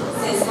forms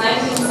since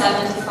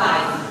 1975.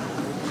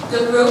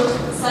 The group,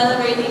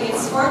 celebrating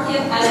its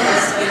 40th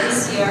anniversary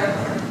this year,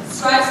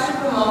 strives to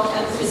promote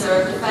and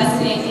preserve the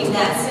fascinating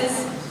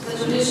dances, the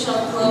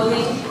traditional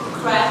clothing,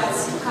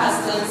 crafts,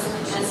 customs,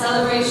 and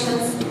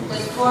celebrations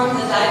that form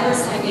the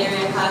diverse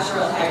Hungarian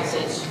cultural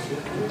heritage.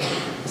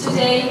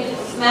 Today,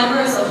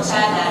 members of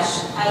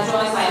Csárdás are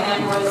joined by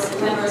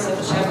members of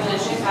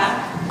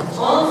Cservenezsika,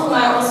 all of whom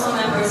are also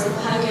members of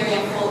the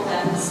Hungarian folk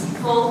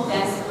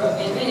dance group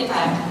in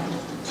Winnipeg,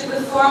 to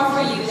perform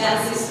for you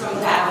dances from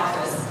their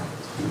office.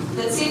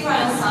 The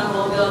Cifra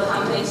ensemble will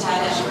accompany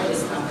Csárdás for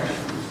this number.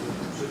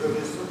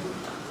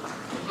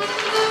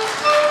 Thank you.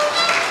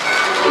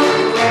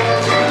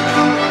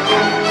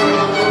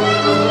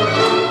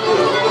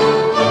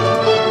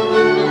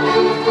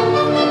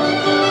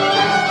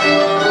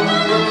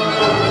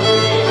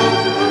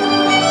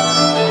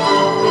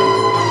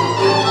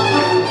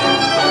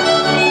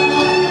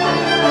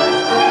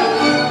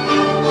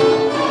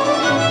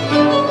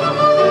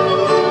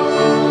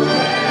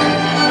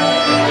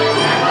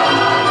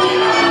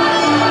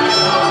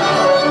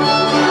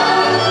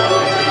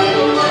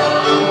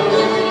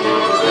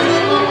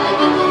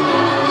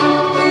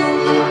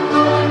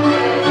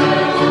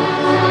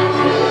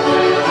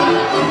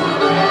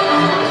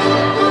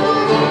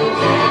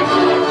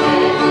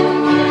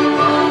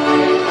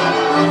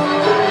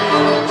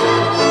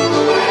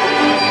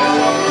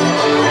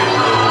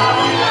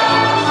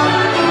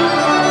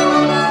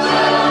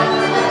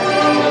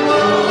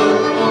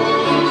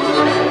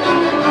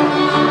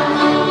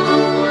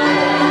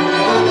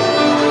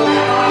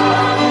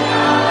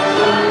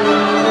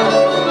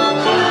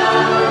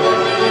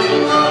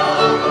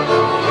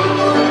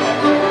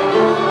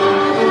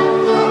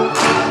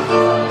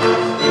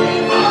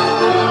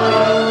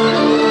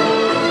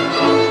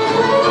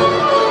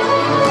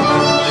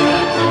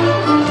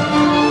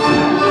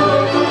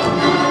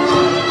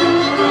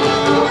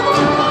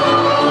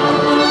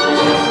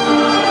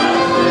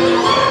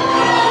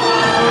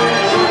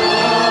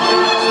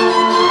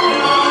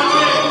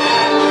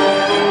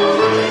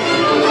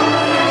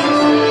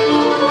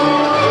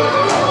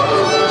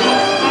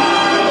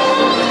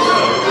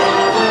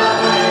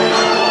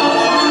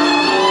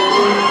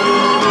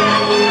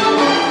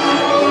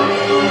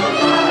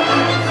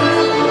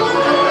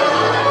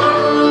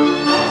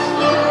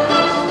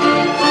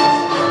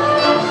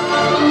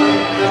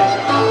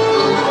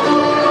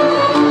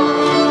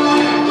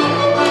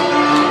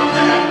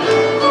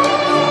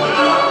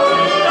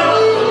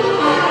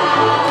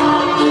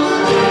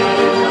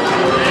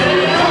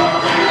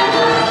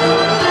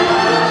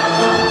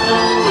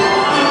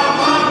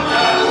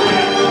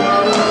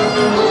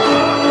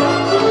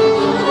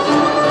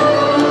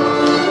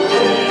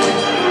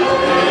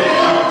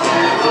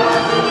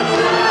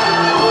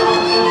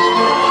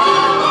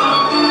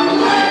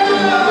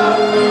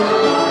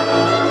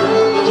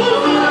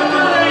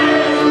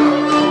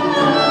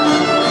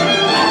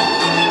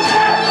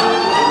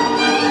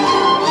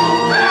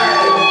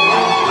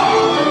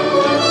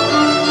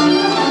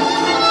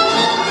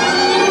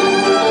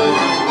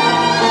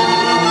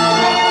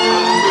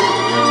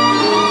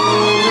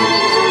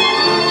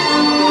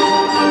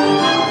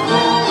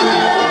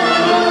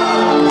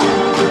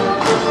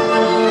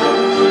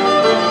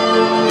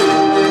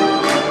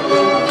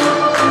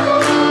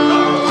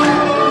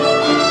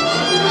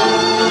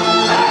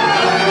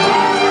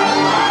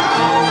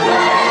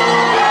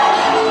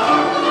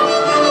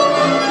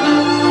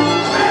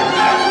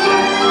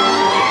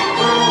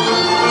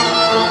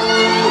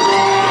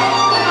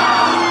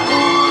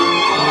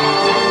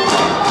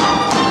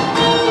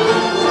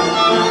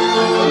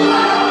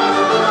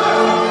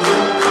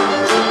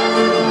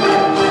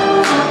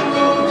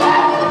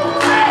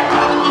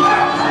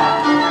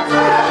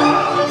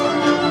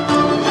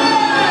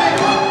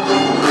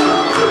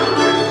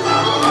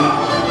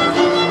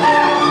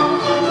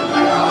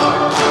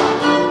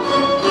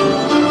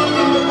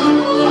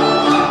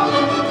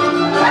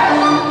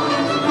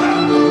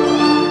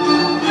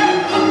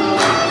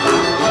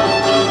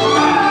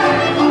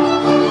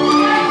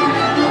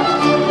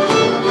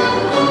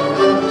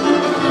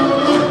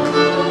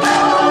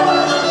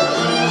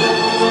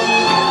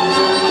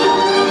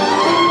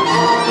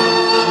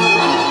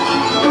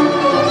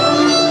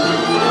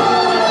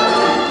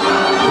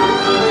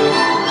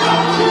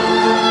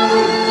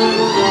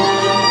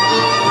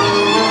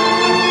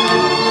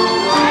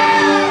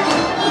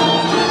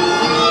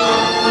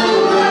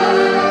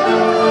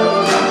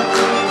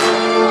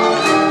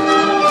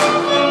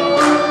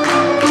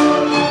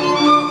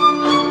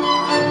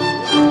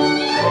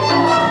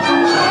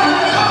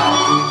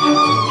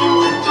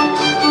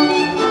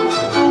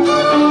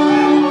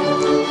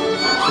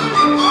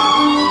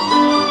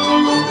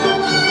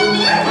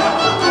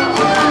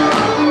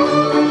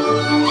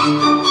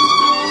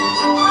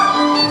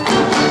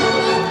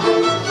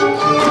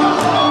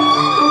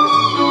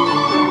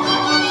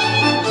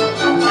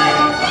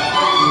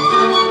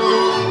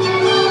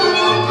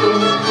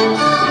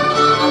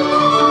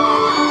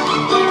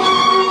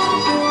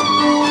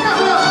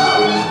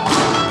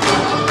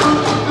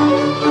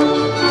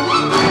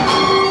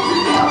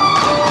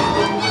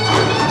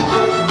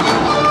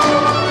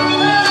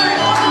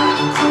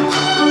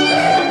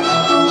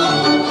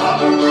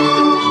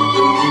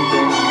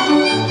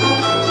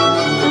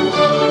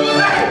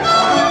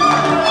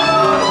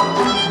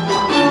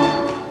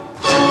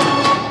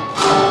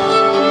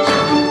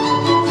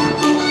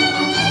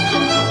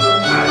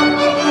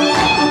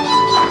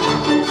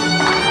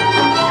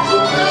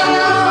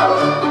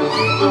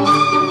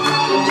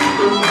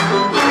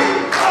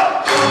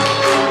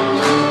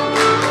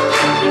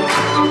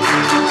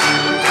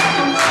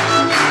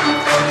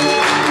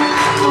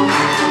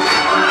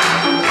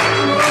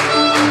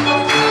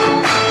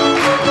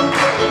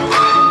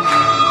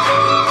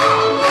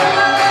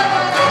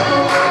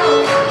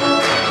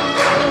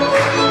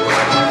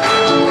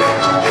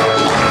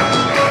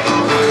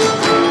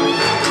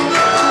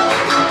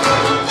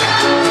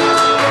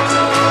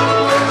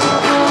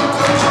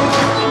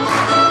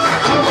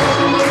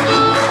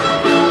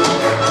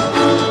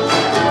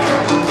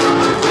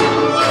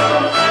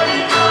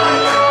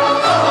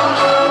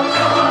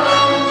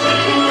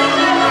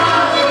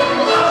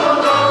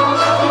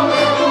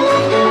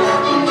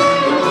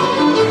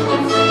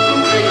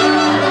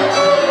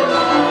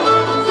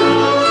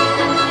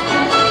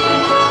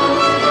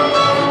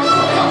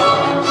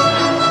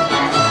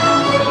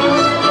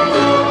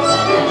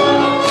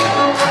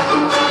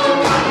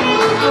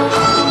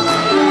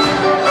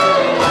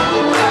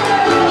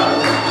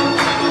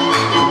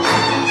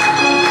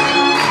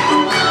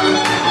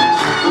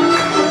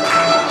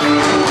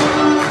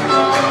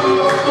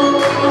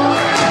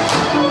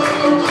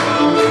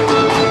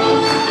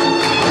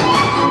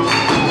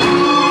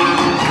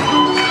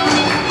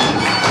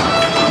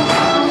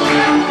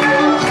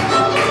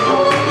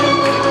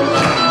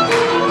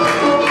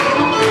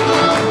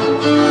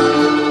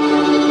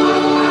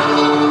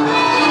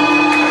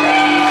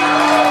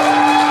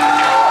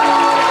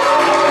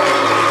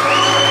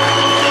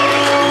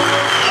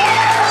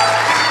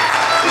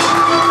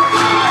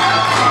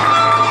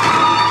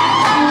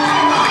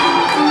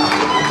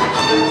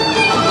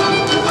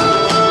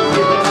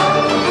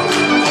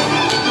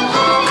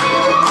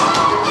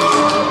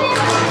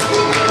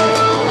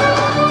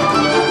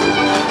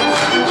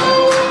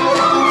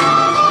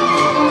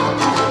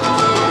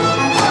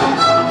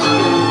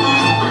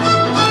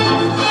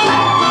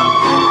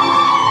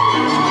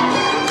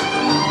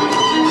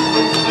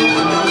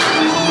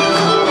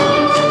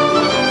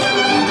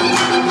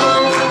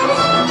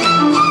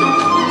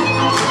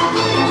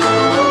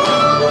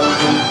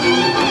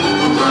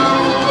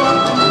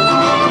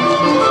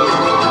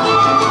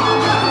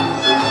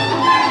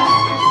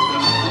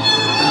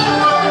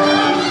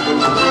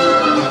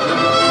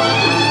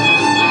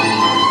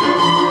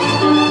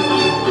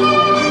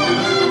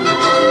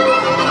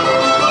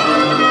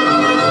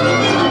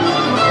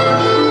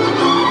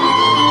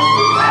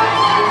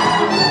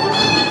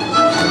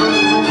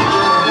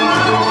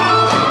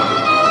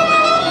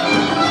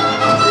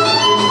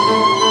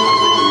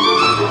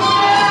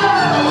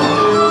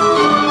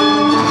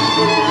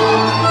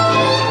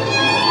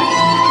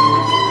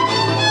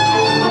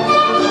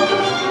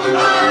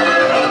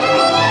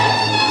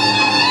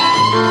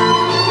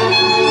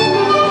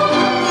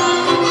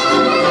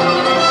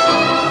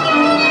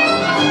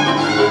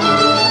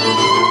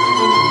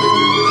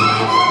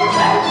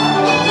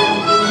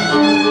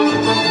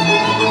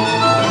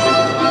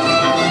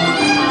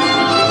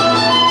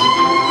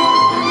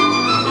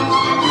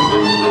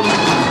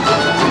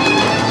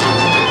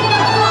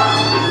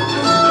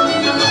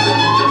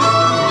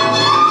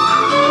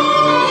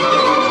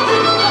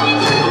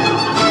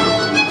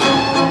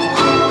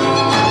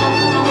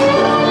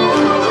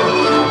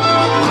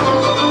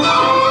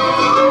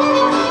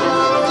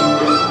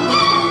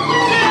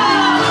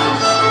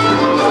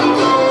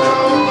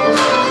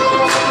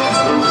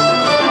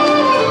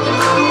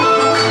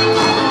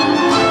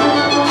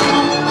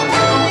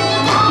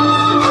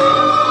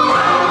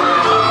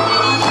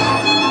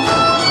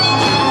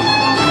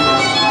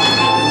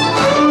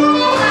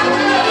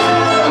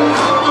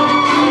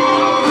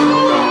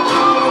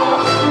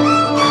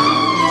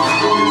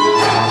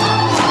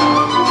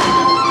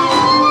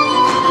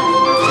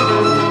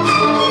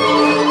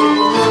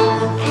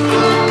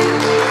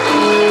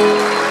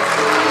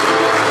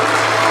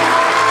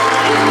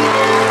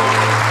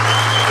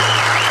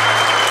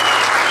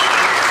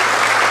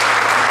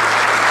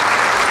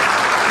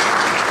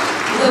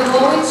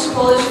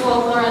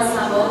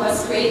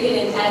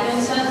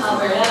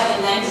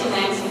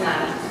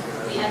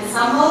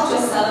 Humboldt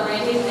just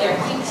celebrated their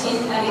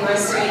 15th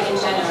anniversary in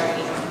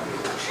January.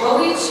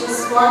 Woolwich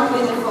was formed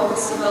with the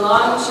focus to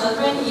belong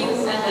children,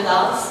 youth, and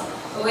adults,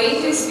 a way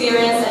to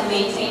experience and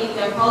maintain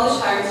their Polish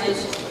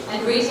heritage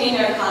and retain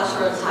their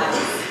cultural ties.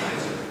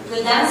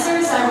 The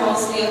dancers are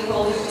mostly of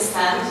Polish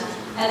descent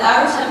and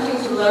are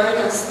attempting to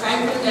learn or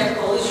strengthen their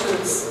Polish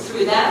roots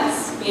through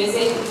dance,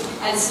 music,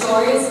 and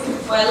stories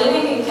while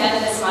living in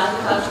Canada's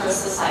multicultural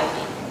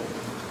society.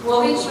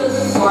 Woolwich will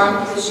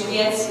perform the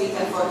Juliet Suite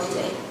for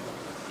today.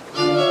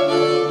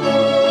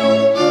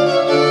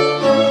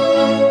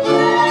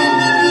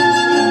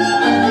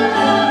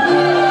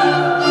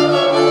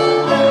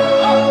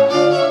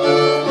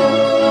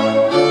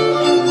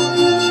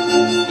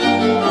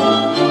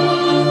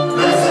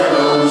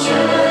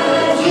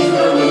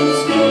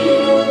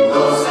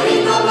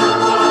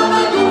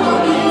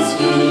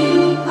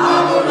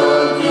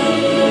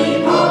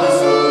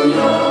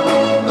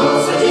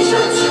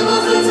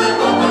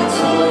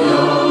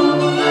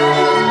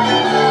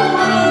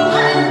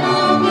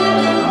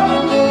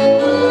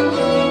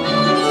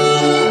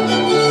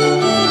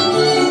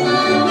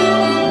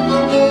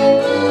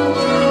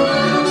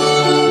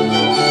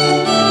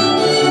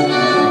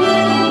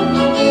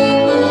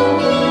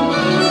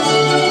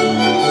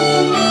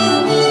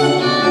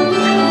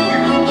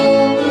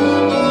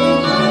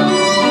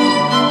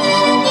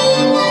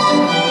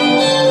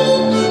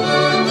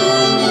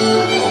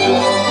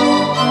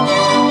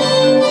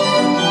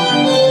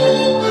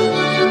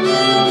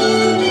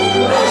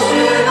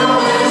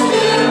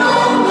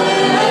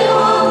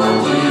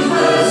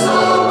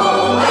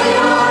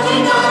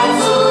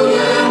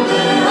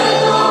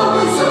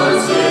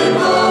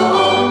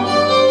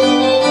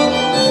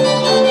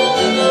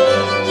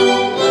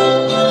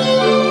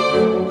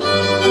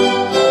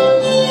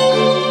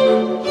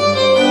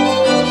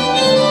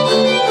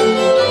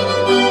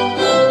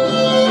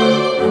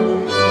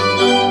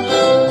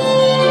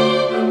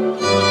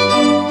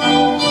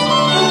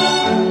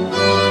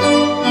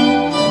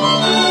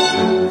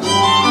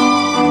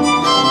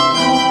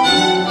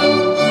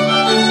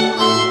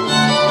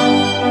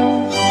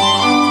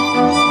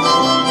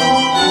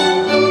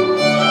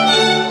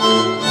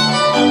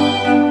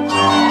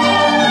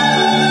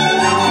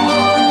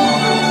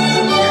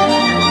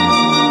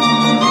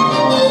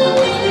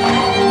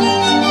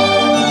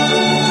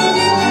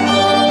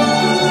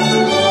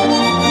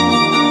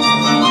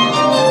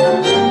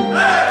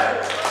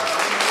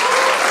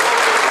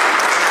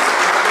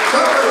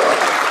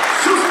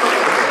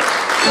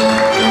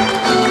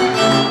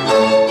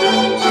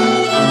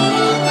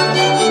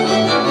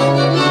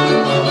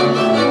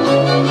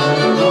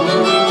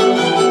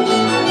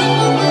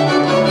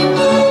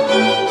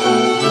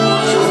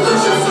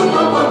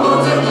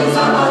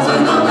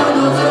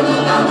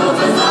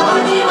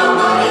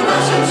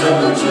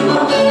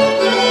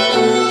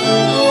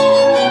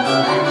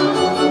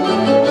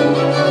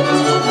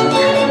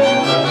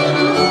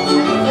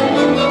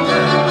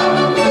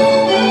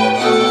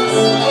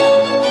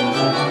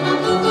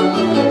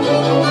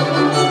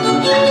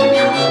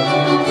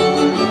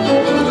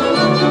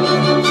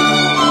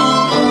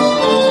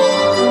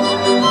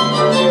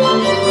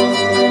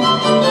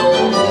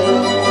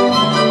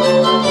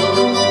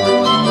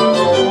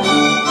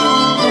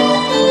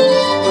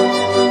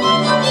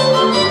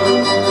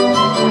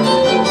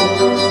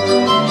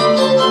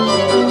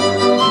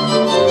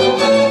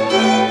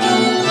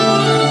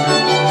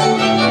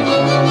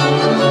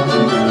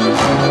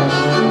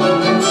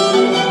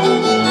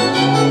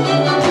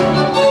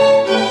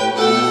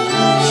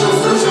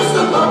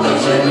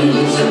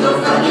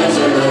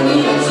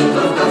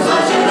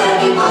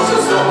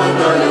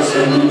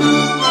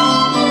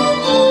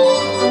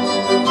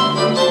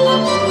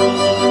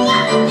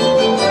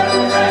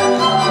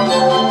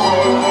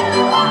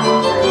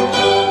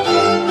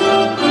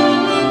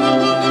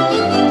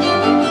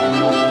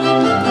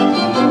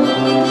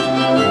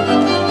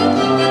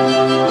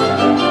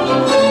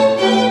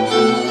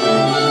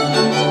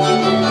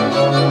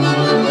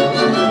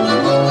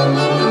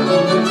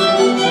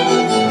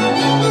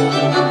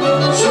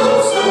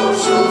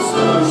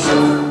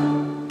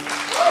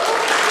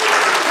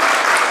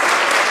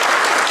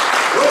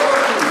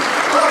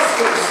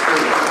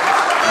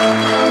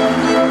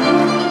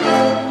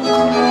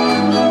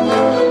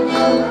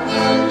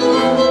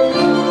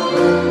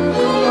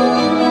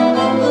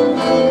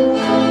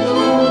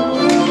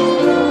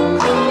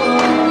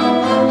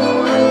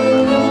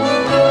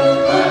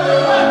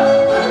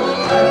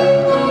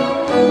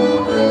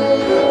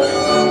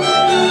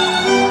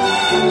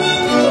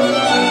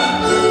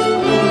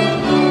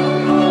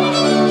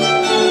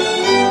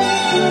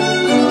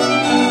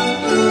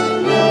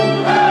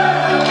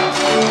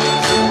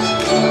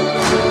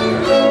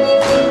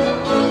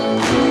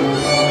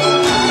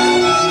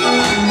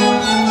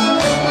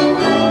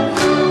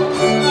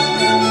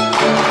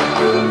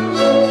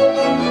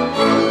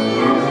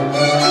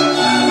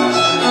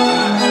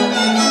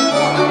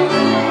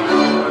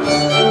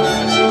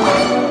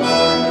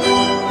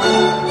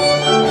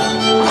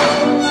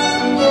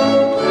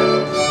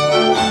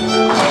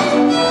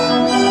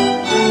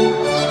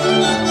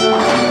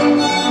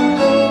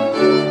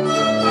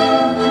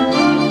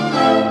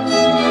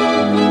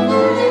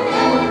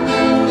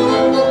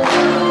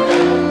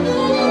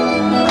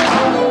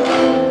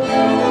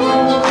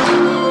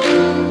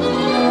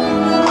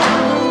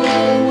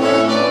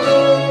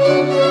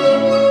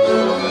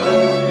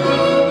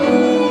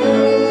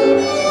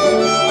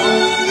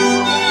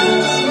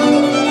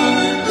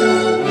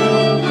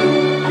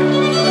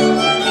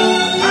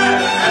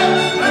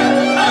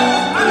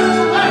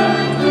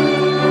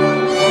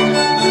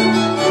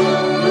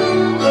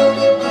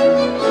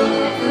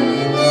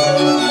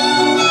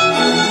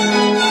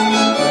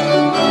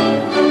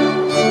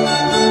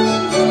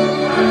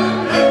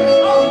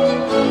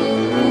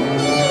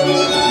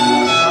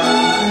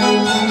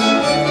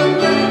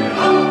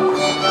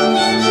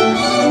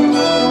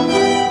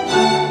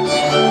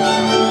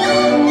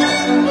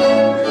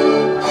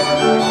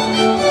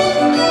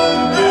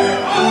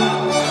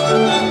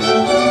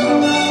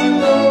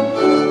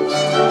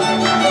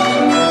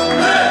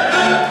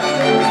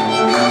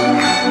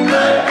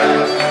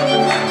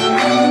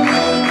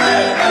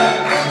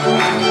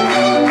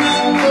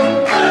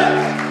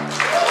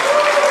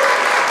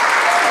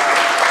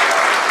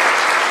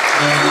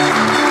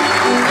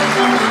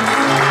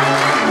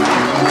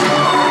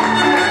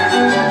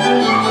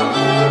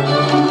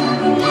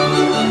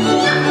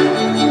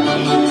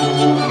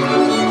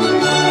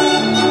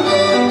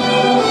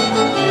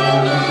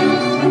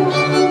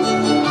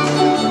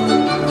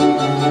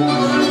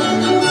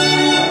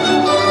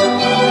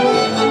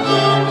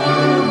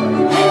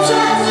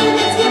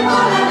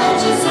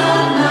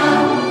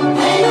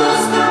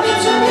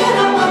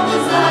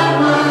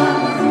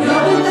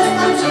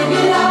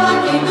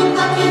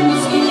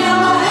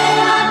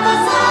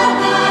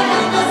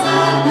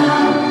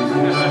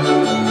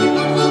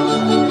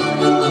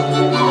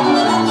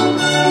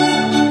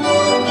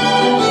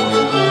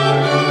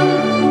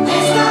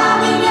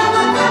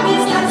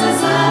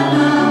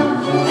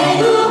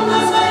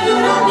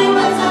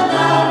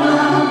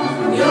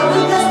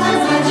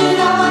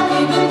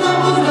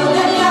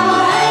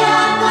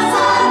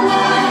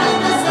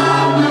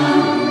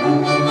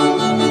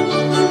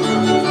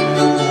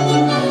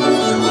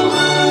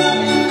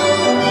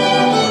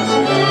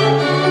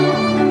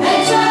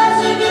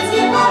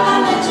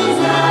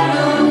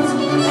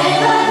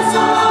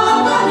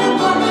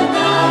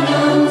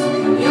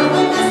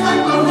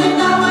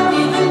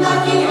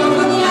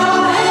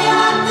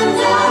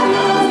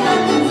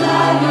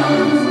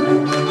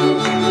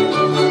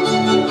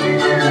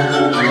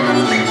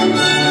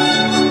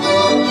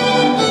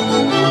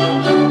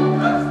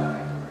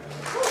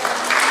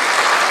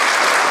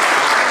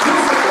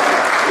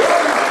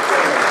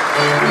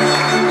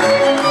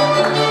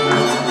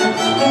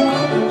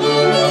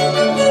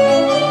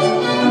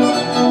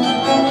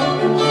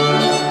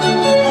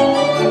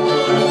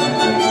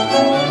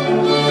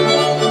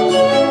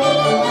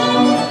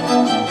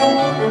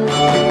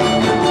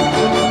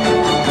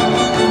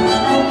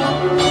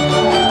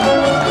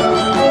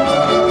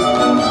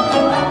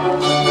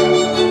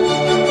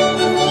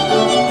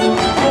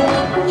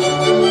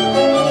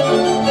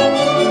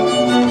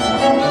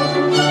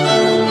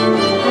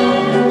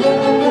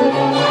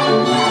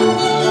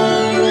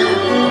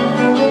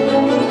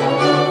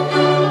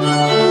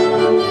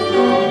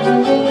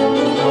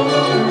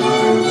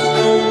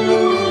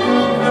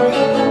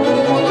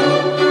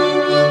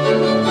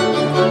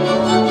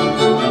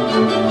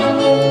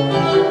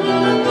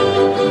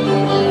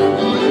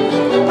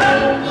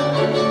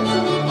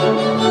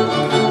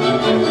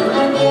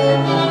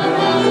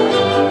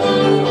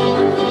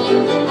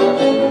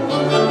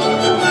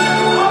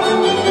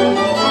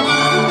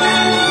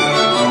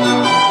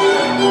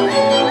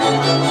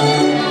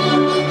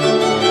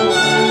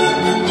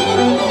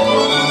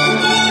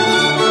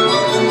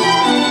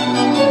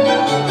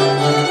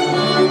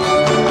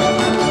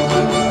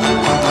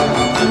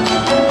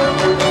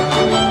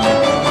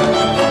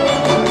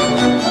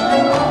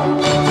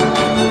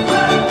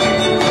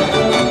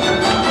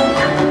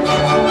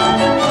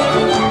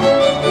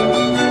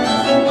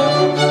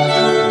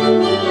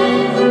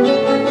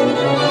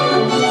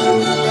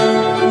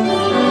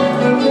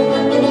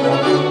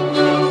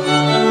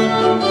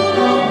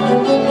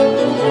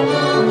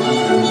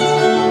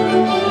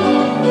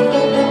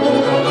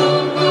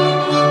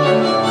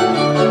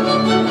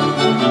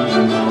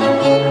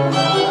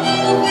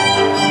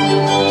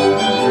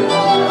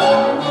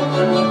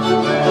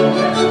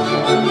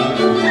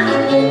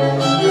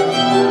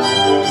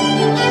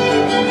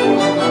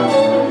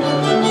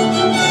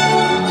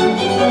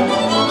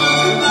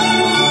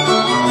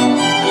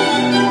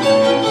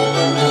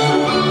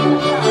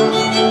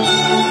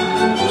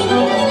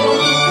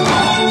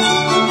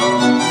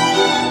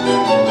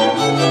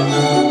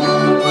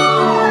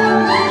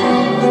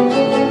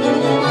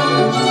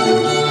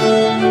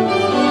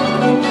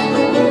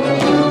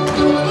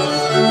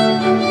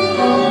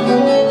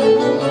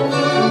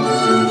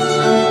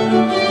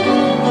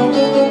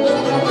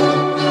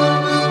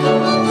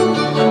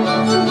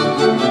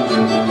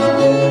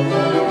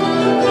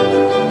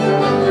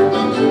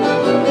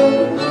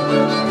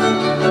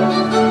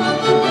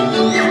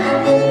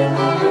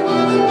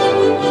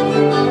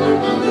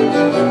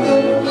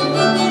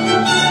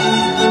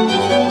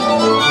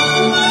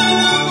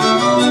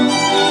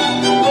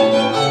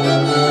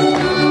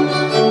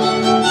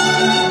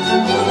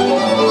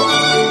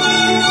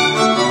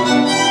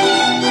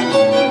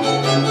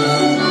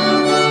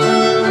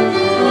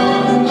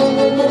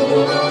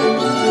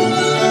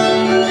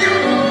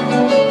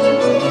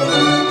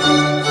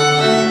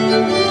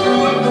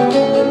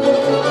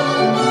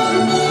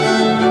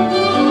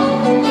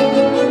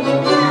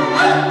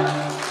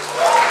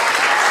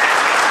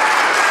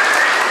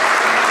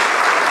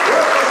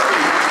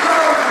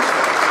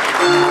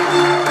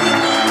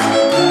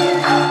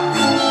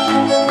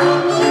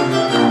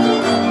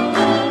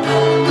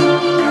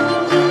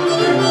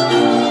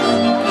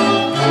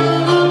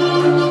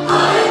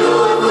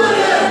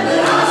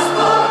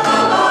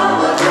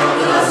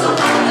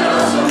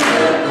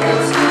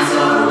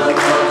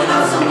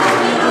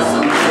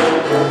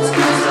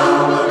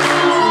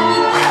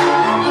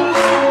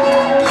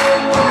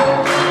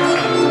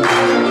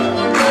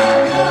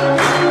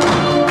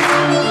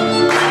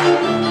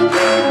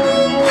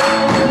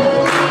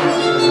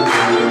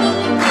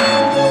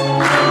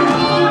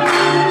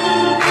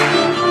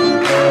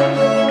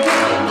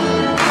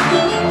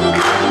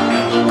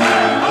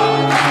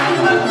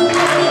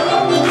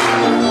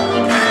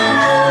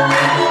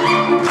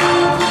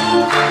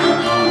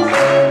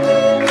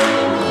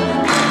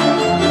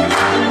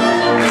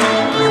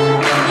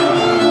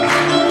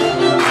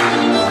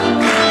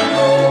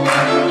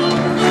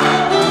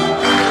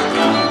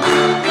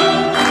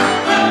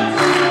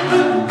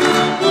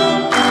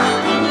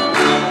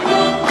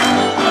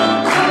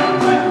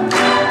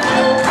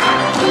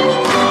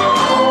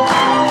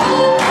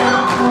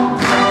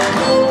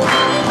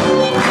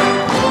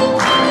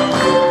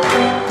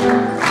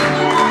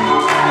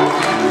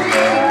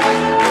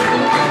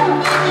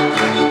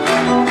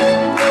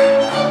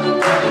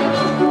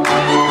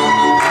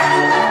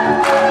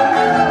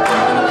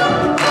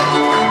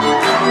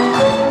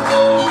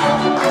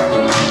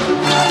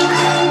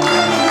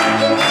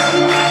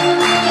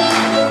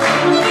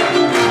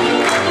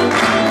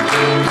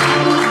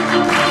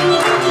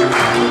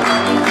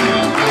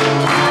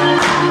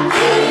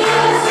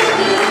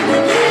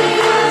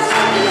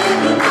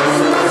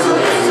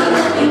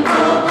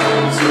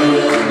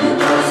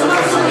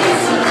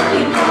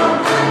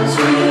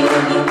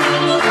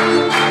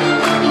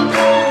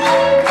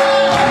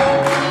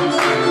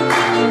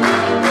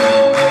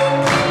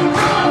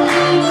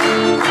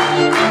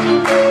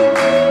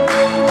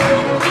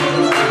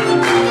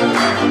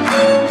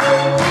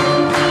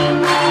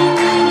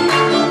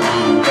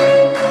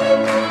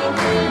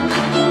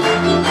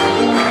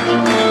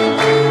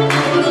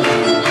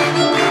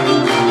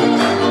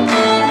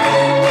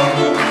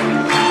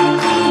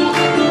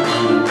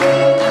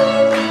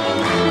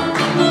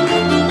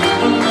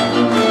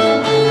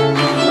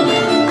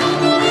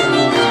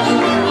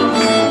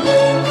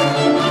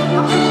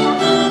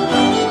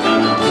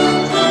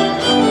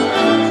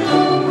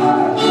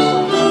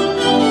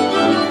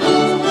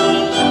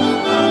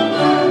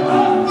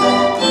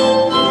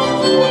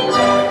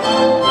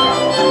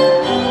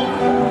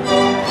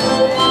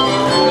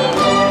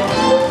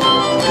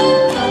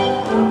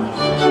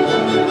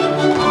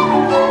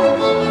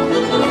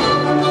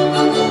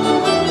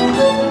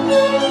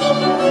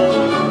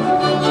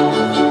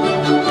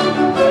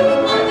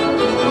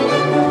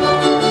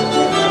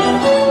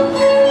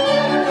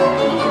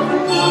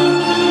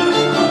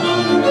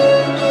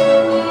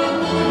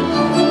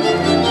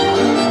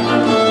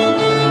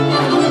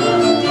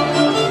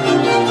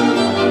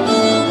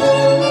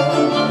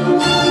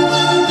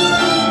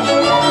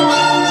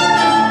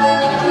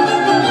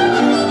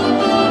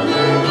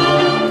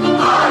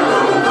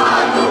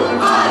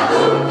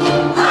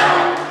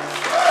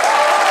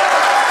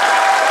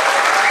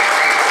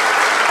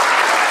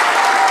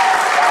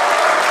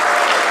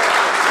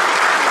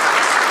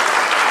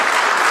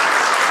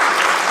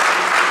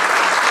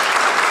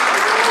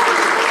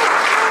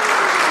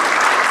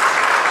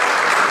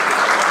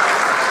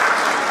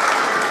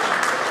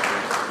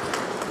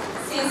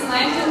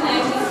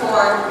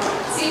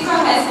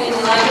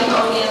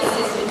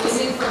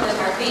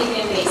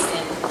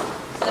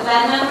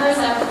 band members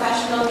are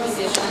professional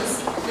musicians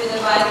with a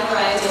wide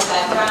variety of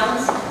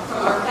backgrounds,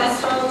 from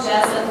orchestral,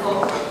 jazz and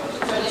folk to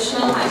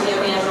traditional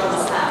Hungarian Roma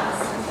styles.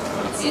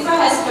 Cifra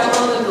has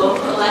traveled the globe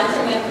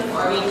collecting and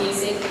performing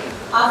music,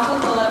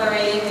 often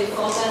collaborating with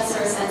folk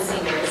dancers and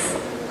singers.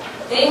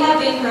 They have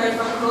been heard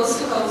from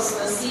coast to coast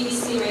on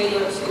CBC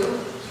Radio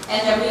 2,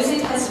 and their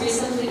music has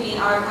recently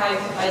been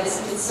archived by the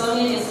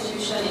Smithsonian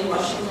Institution in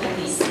Washington,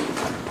 D.C.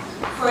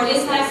 For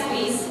this next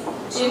piece,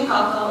 Jim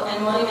Cockle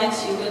and Molly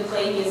Matthew will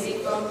play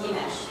music from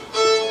Gimes.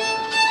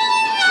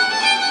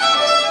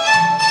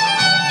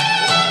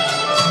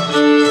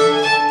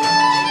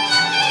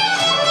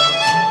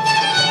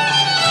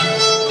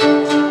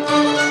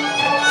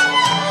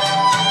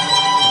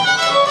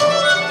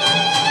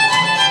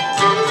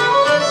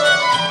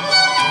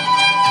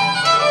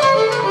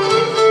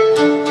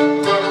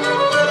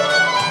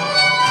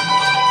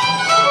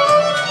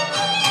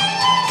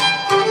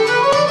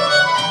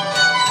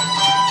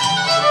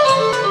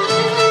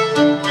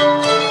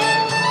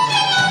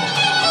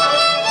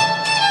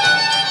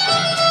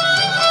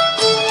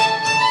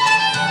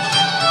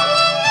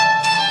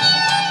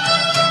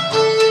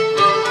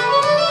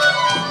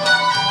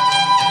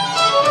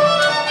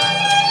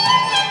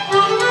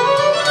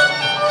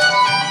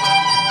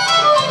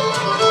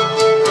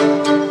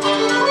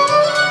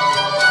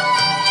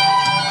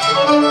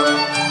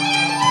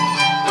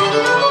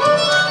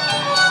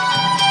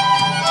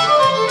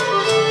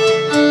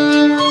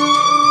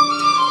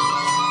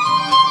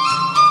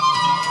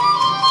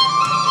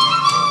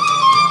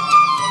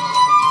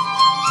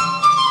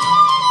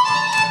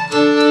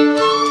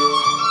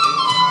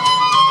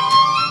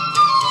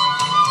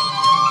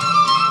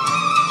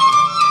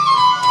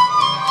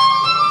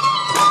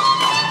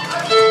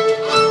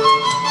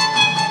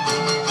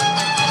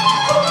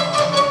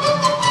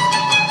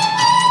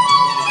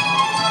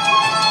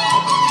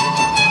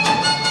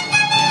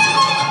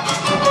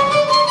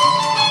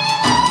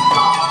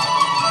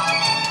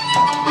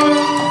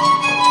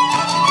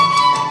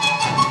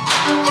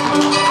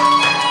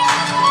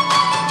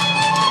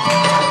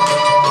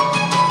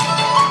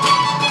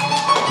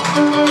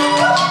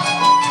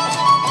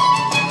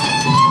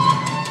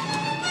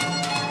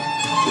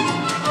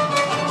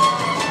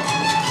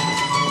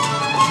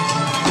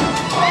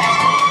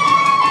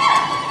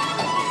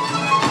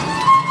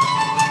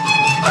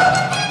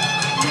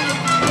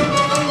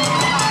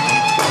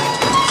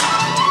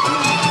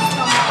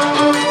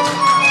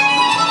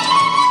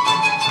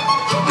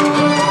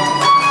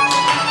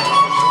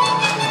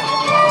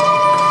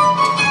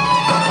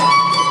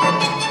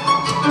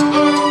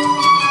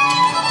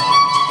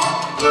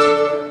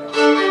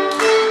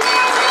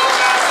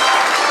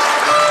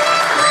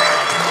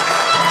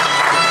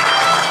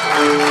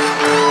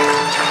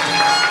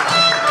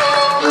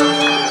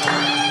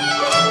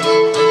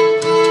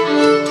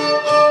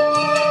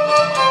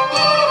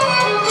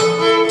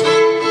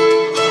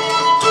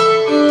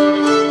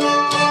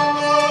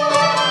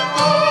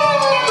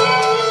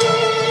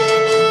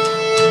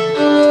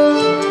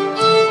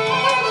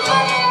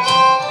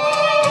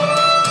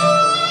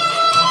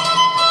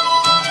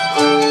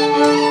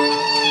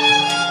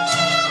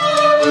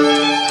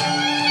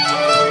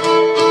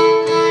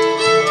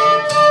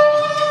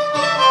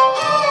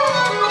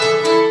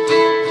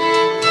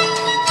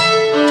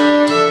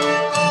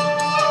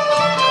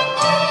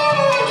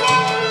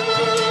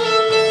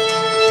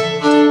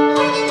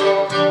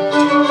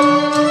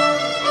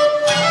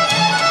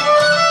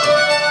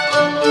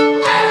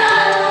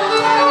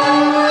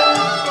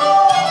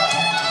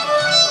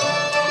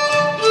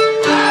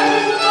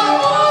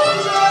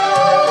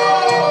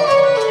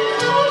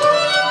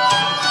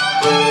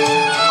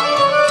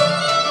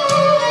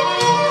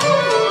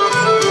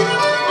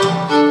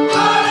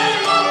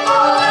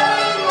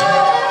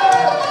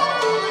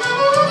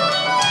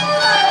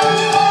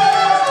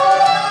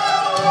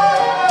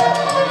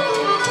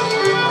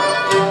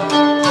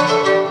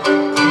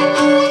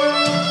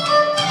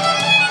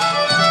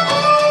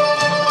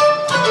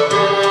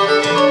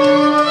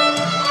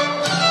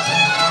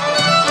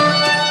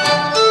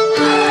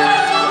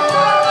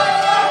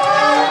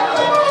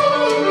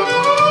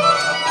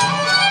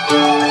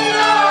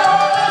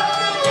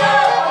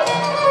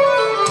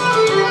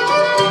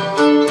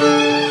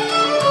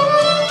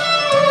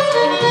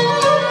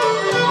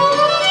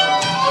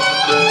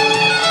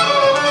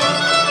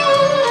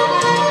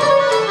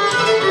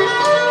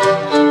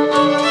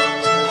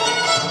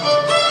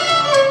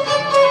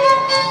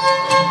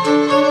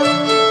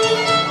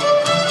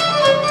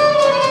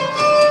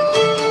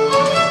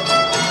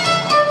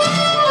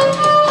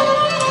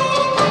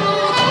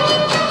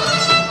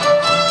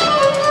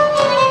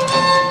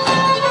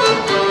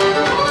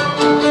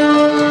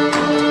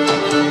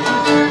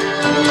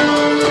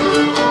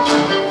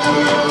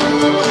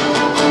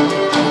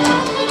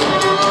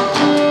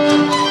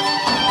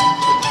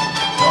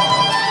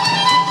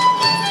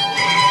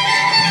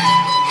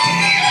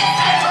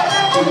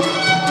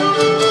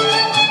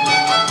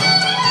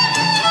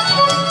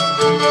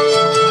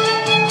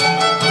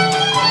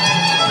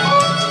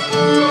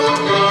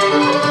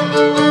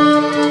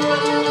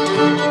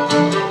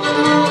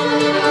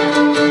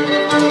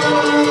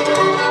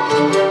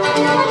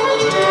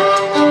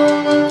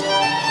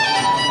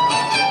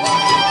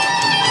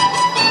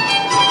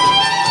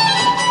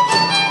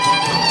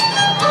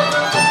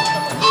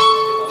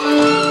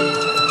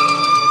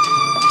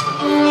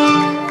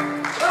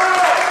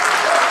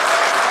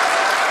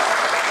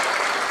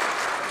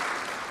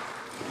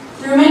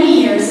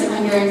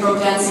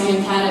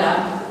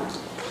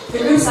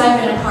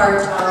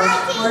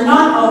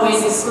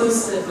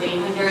 exclusively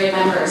Hungarian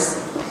members.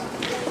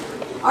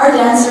 Our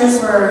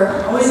dancers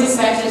were always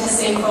expected to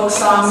sing folk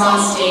songs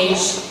on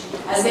stage,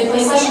 as they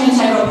play such an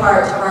integral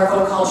part of our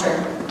folk culture.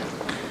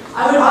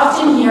 I would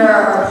often hear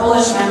our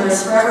Polish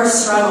members forever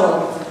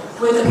struggle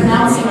with the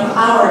pronouncing of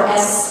our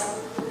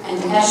S and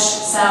esh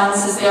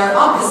sounds, as they are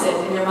opposite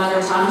in their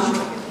mother tongue.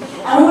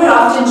 And we would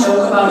often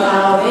joke about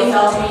how they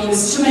felt we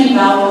used too many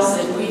vowels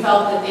and we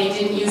felt that they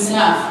didn't use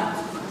enough.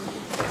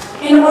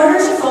 In order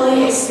to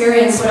fully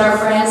experience what our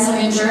friends have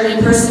endured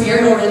and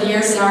persevered over the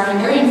years in our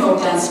Hungarian folk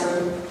dance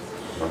group,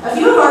 a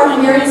few of our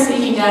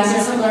Hungarian-speaking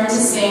dancers have learned to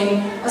sing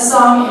a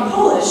song in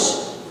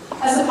Polish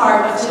as a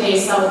part of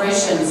today's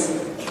celebrations.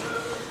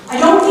 I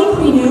don't think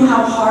we knew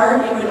how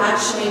hard it would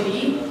actually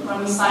be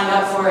when we signed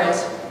up for it.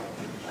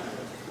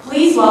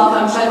 Please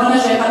welcome Czerwona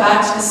Rzeka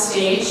back to the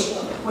stage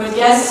with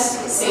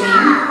guests singing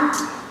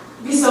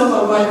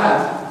Wysoko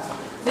Górka.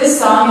 This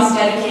song is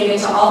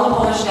dedicated to all the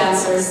Polish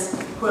dancers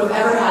who have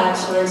ever had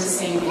to learn to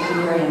sing in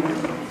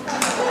Hungarian.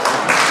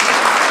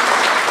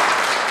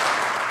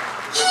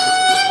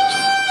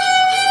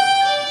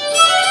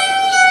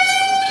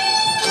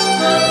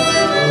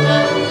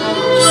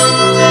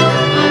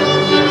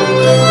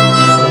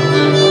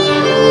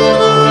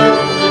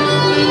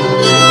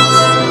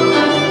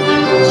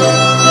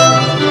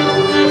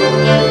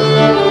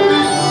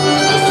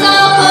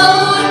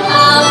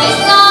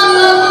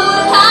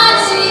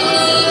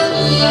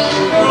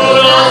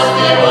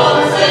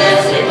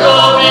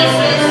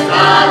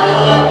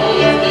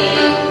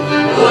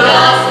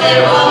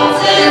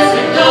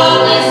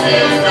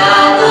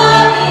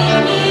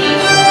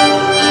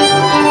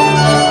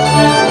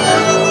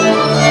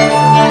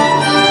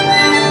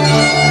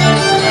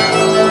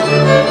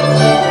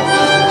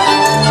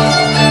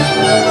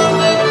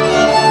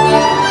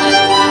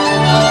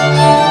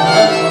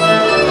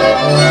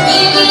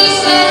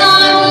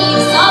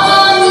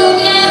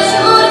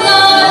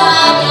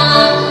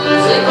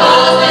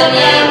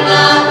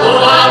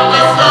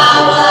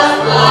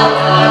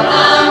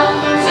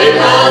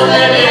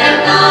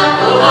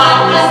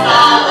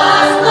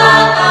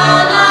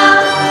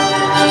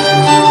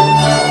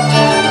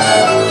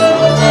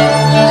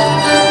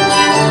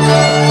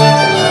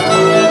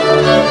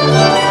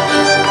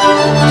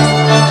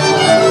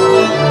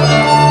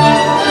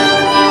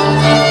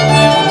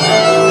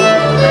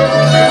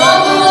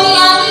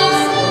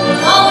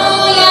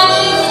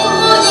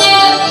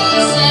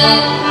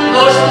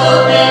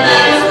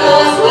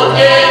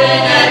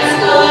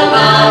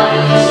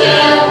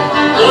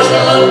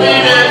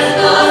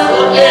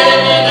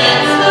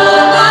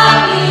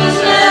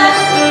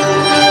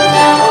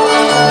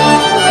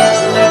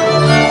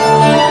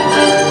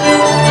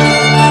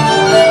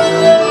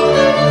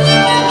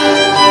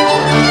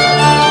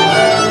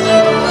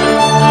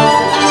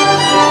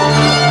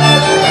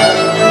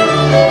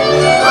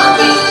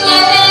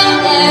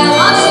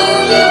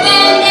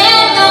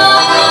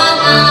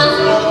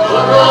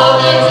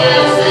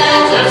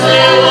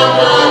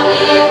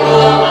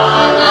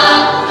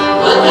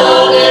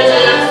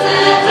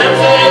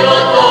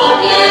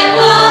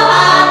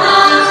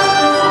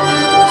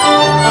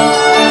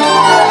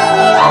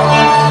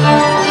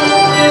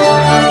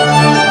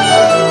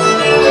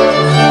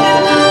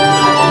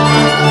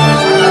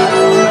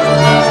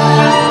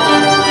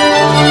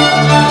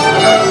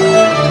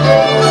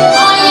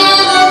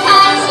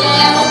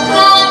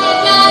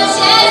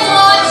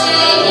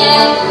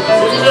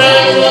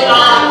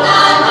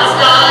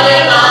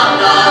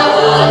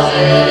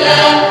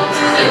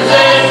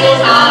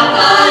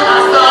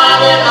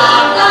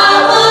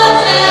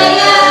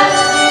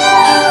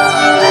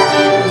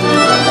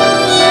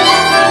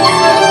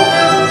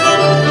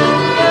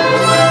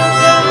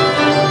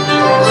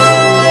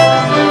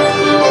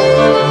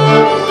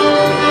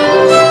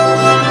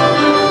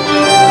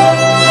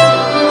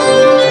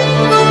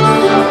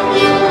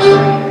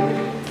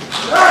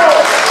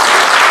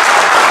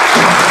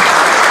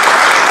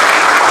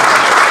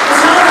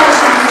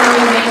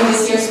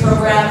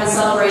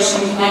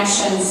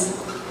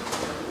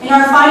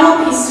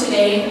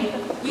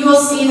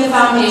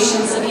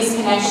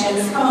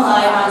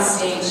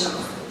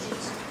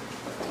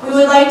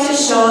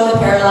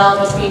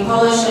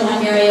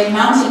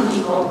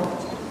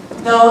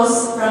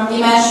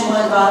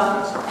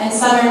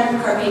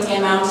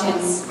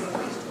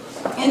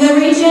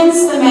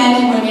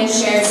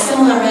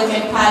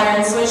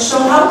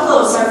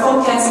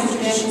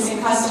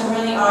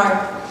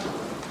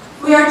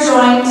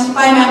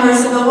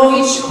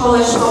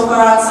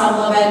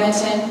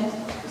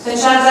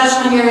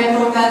 Hungarian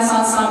folk dance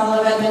ensemble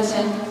of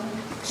Edmonton,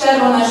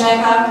 Czerwona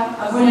Rzeka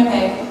of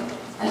Winnipeg,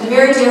 and a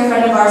very dear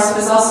friend of ours who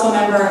is also a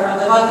member of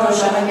the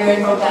Wadroża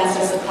Hungarian folk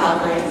dancers of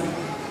Calgary.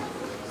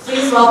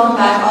 Please welcome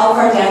back all of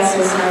our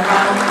dancers in our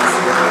final piece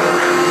of the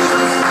program.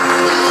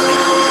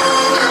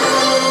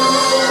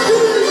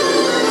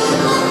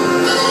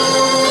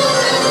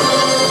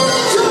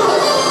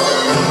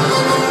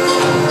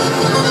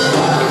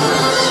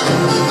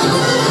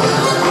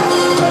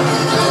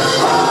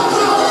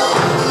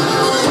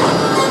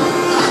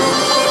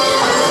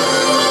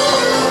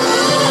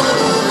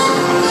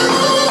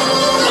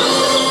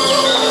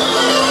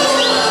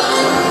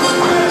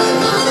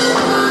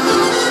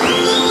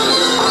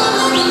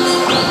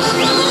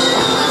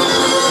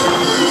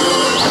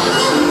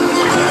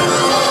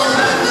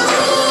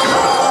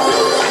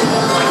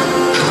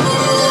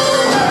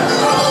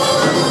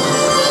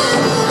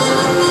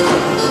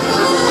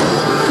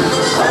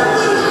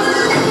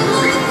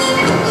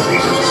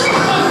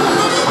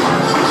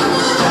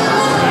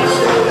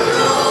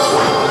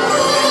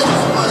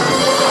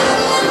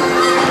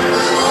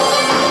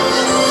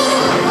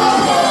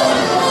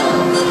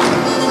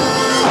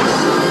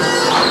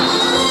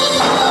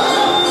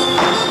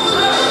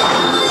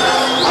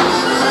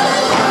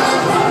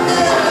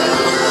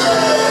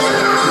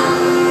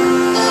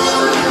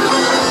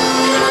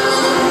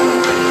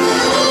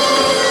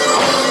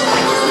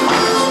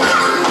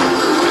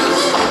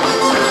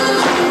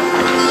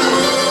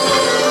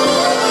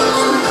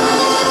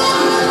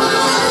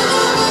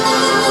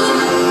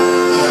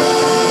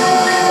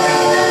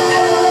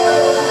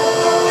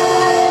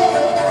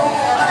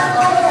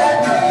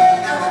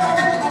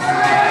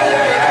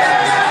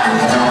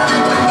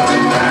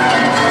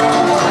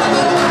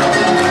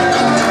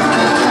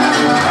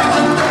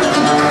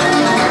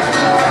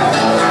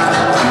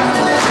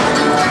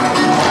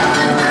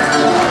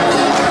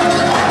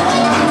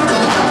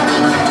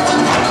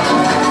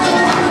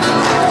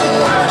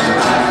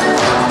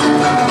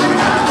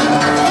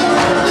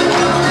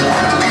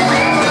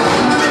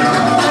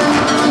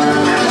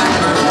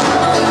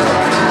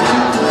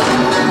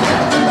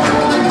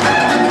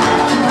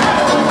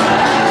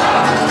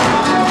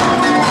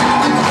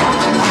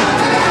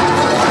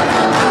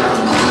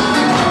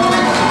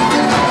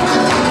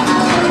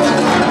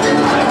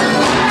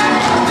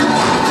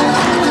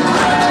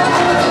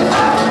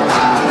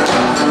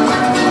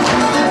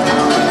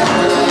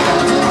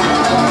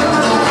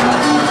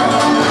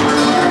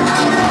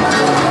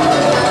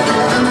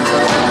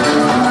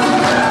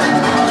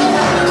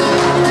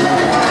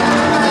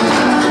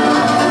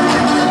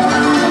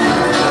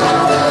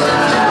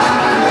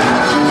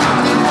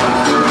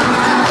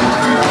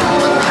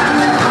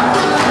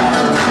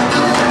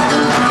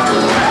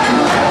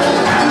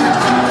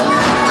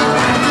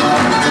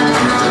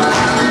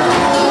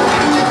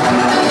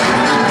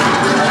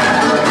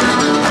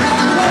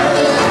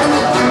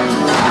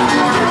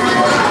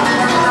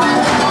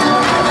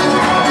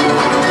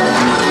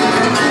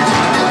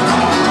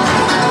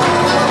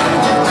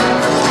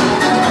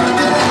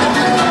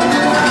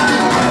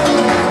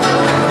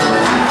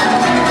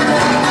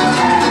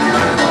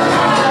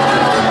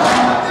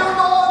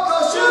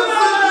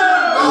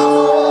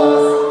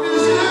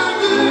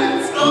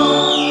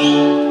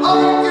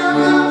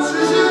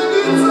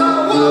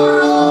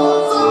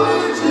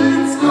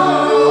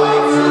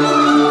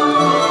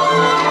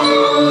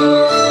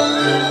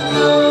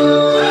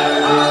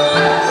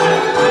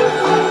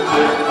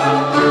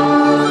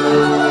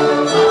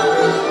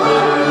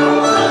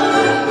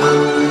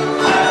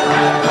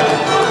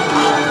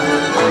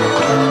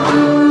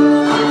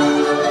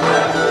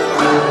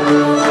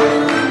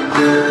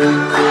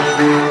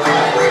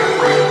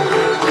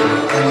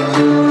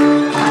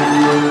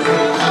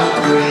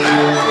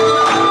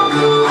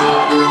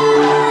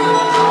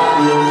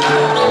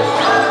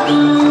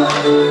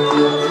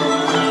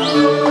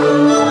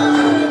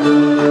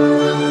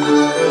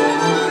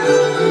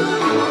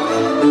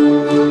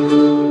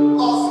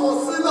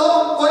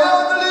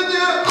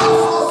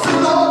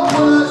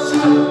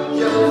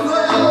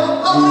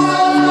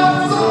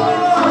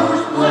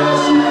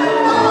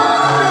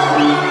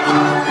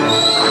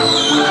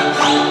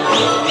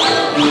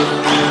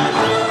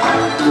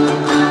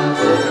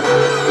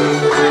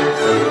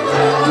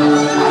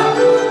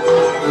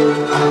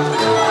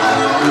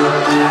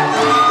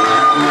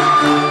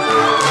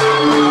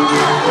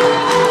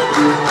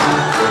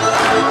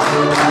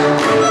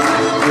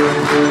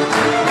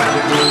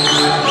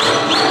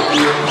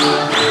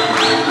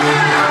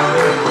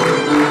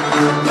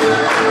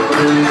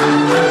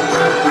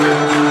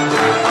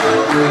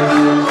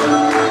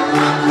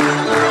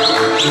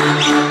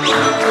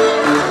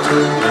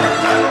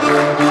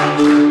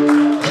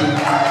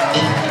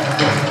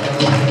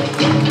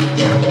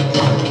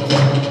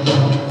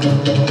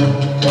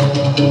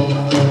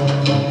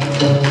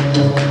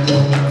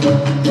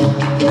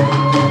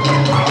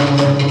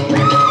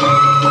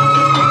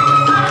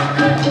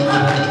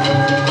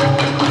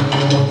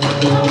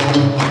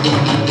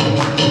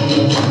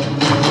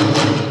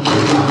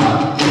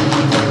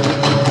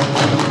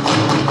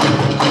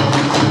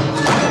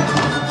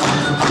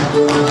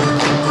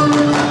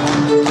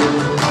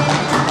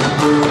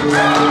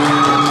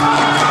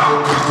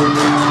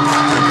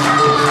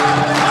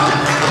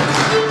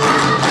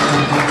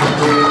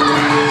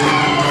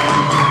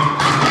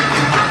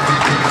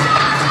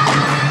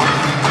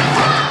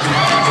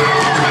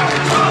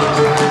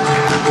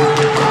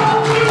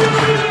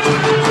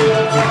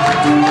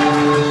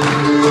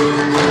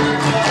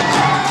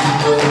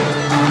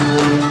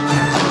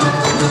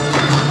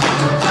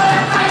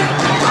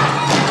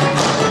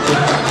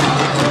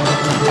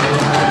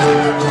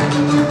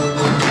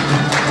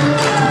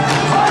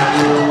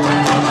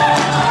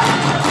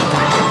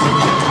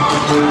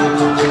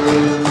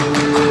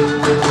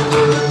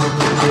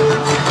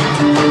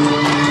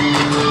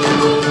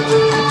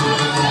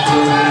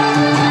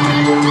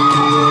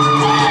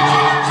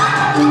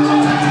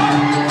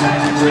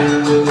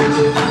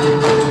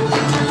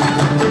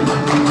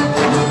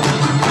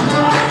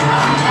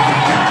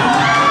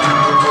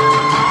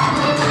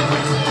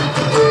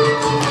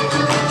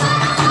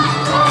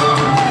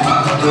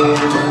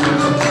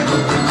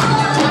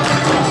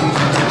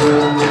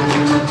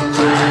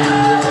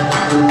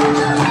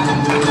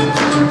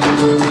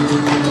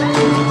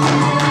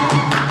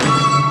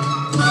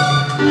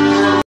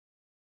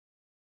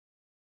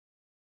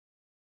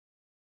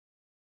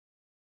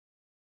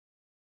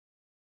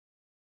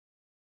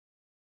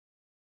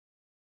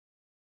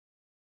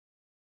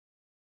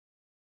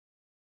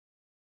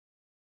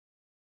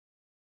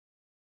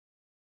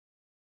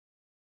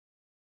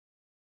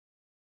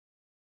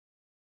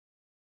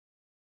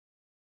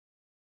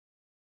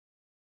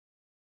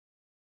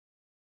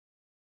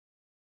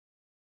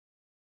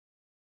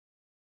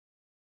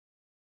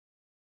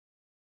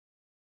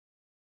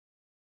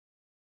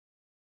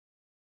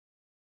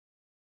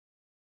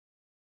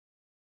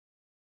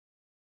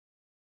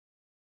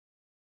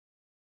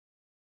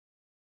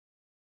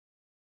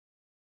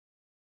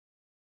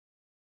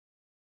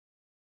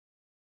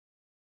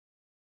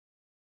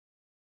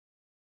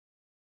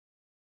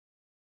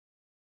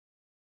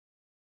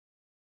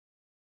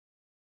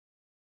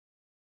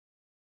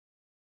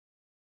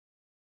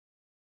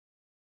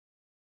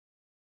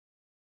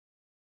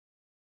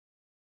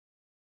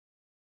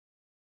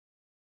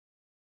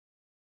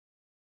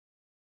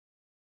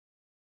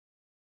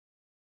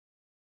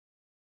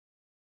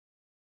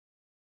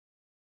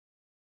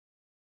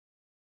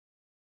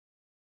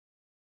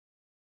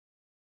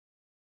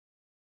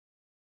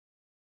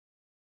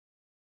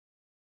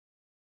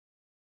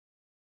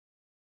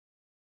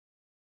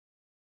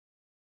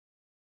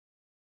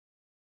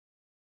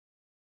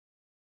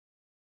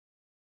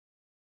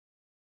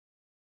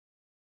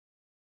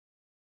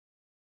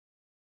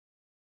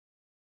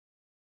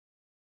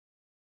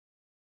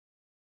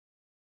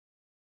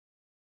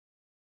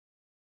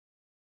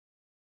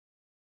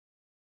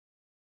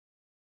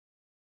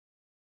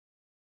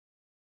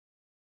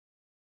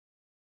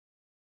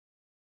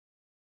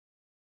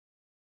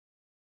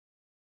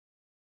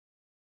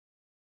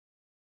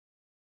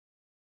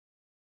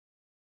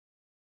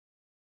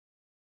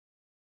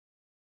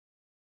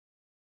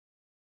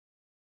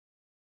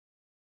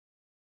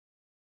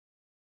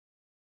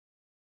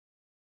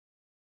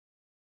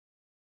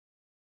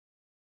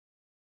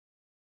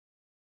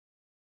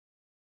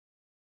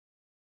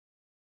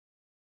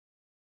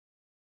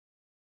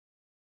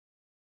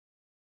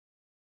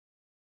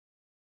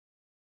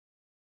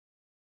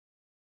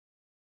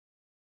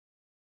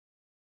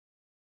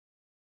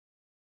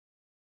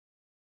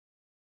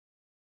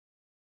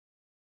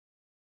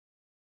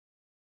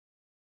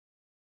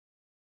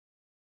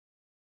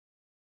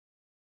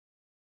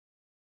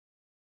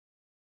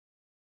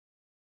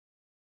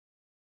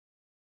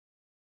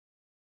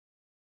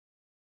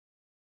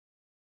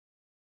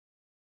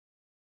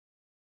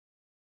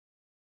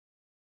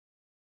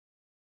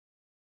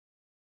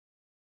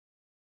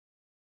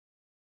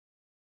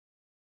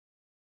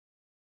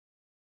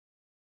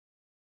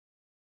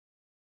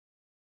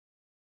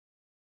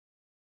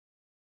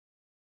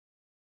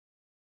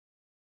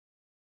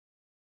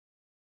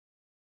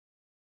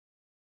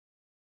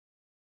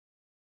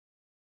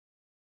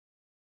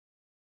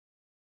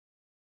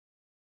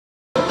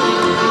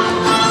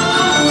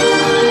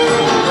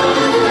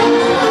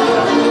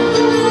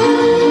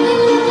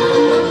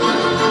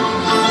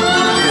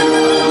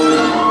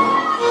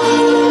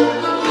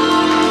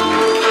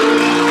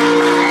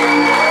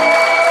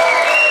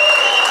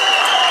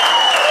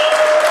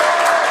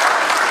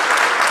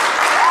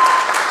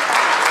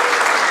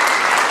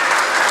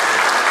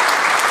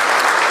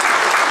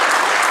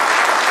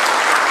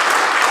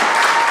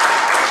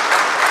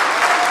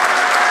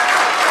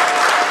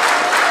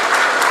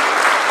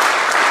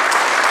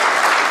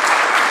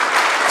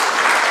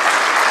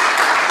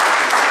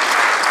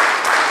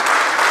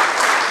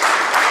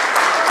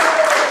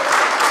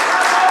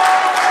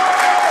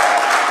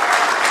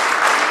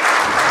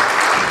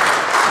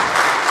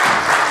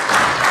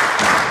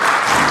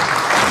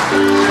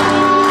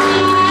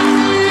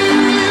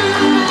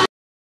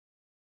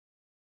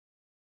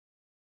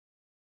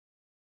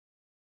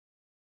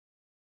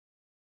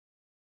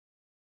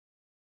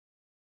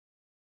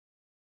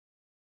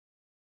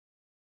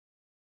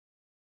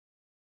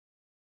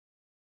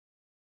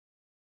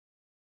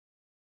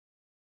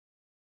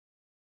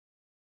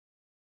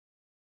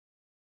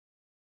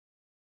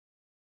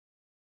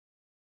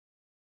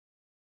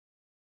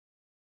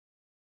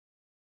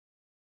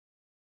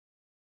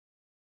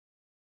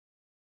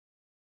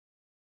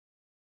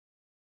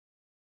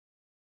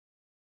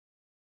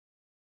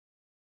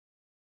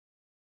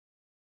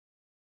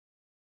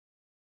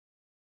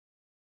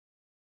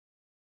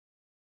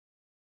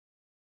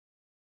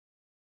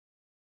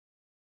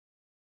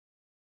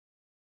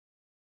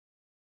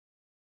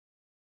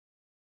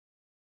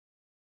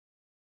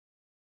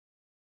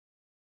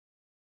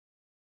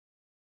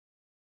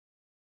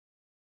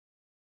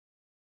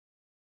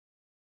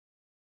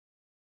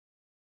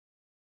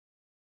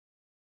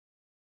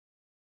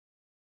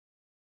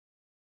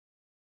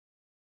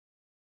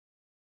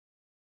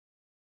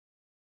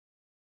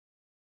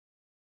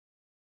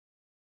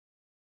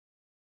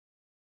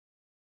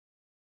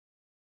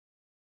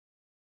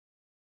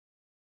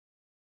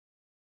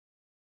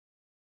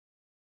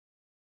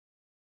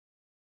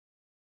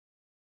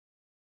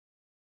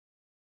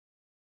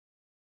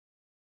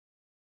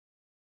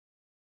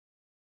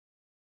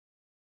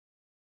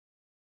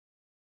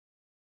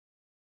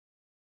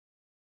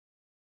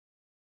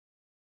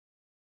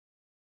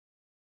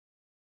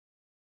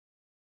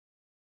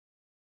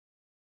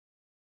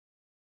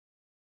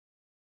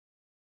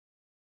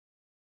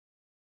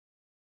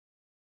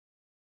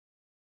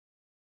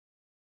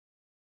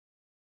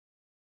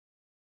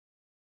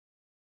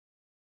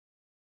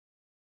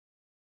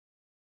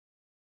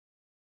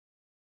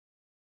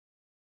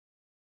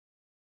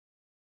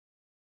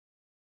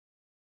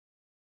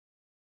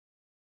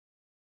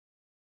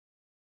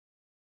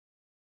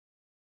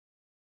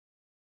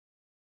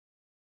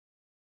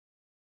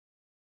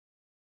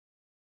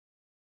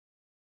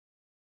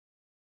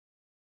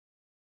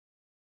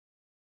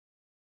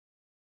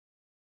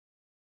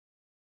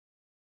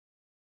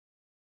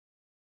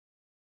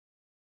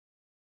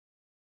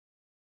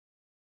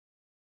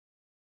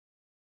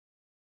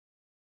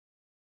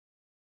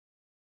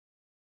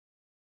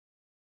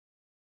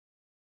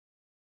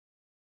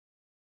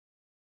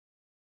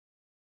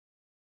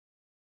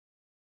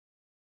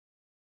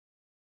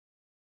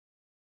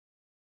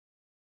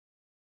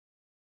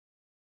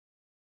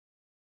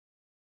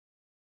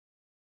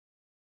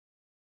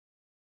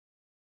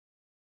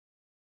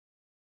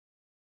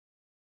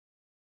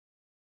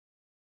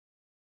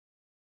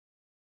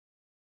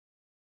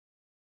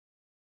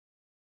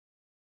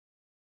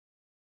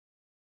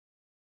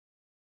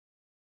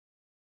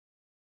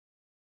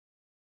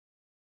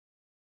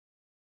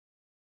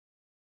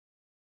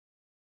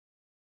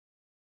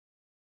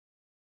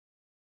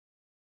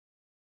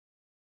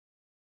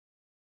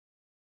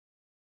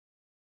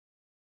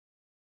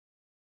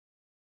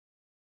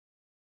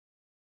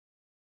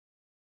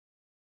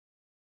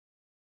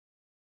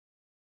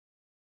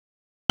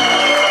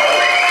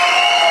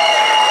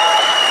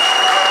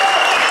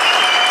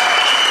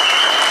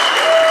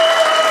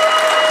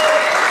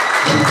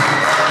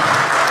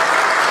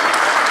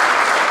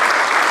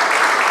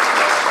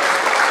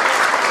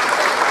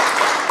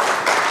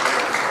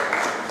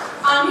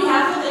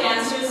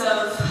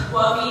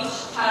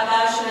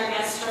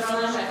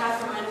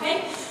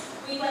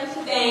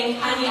 thank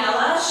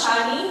Aniela,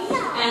 Shani,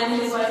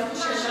 and his wife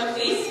Patricia,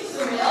 please,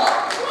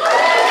 Surreal.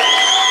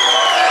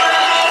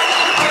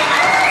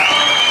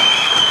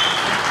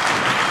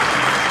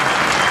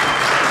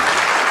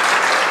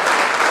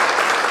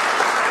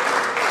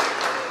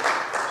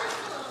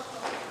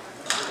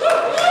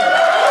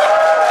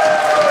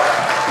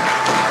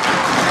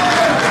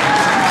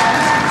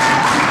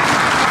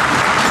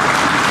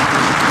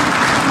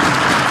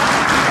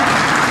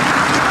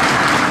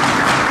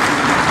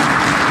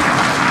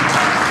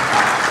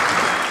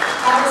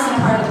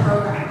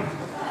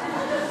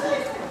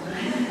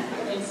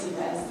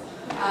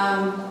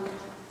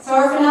 So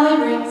our finale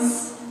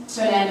brings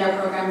to an end our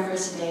program for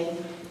today.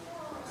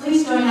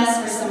 Please join us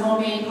for some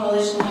homemade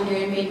Polish and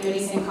Hungarian baked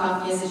goodies and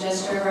coffee as a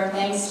gesture of our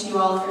thanks to you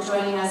all for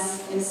joining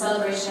us in the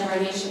celebration of our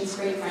nation's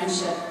great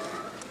friendship.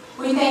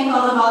 We thank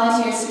all the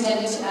volunteers who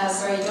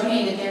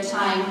donated their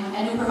time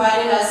and who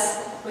provided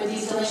us with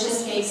these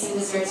delicious cakes and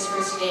desserts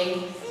for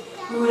today.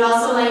 We would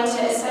also like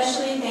to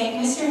especially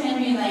thank Mr.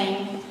 Henry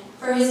Lang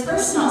for his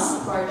personal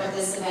support of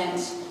this event.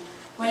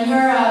 When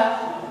you're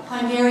a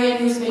Hungarian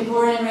who's been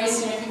born and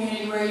raised in a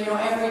community where you know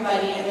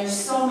everybody, and there's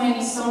so many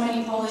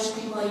Polish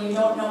people and you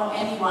don't know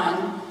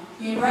anyone,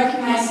 you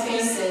recognize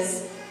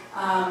faces.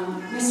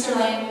 Mr.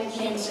 Lane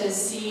came to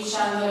see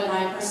Charlotte and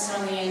I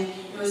personally, and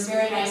it was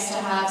very nice to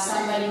have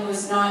somebody who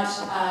was not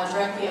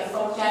directly a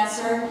folk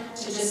dancer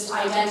to just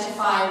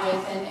identify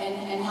with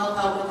and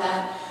help out with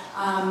that.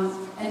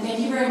 And thank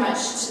you very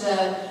much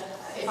to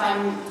if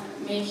I'm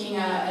making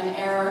an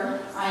error,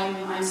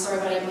 I'm sorry,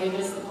 but I believe it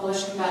is the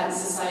Polish Combatant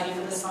Society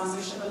for the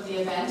sponsorship of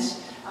the event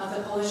of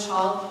the Polish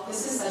Hall.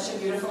 This is such a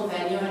beautiful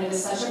venue, and it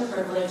is such a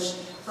privilege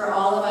for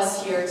all of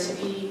us here to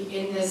be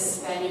in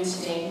this venue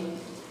today.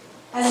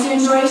 As you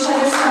enjoy each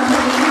other's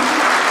company,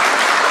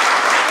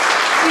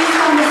 please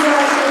come visit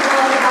our table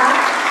at the back,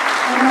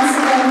 and once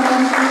again,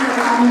 thank you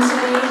for coming today.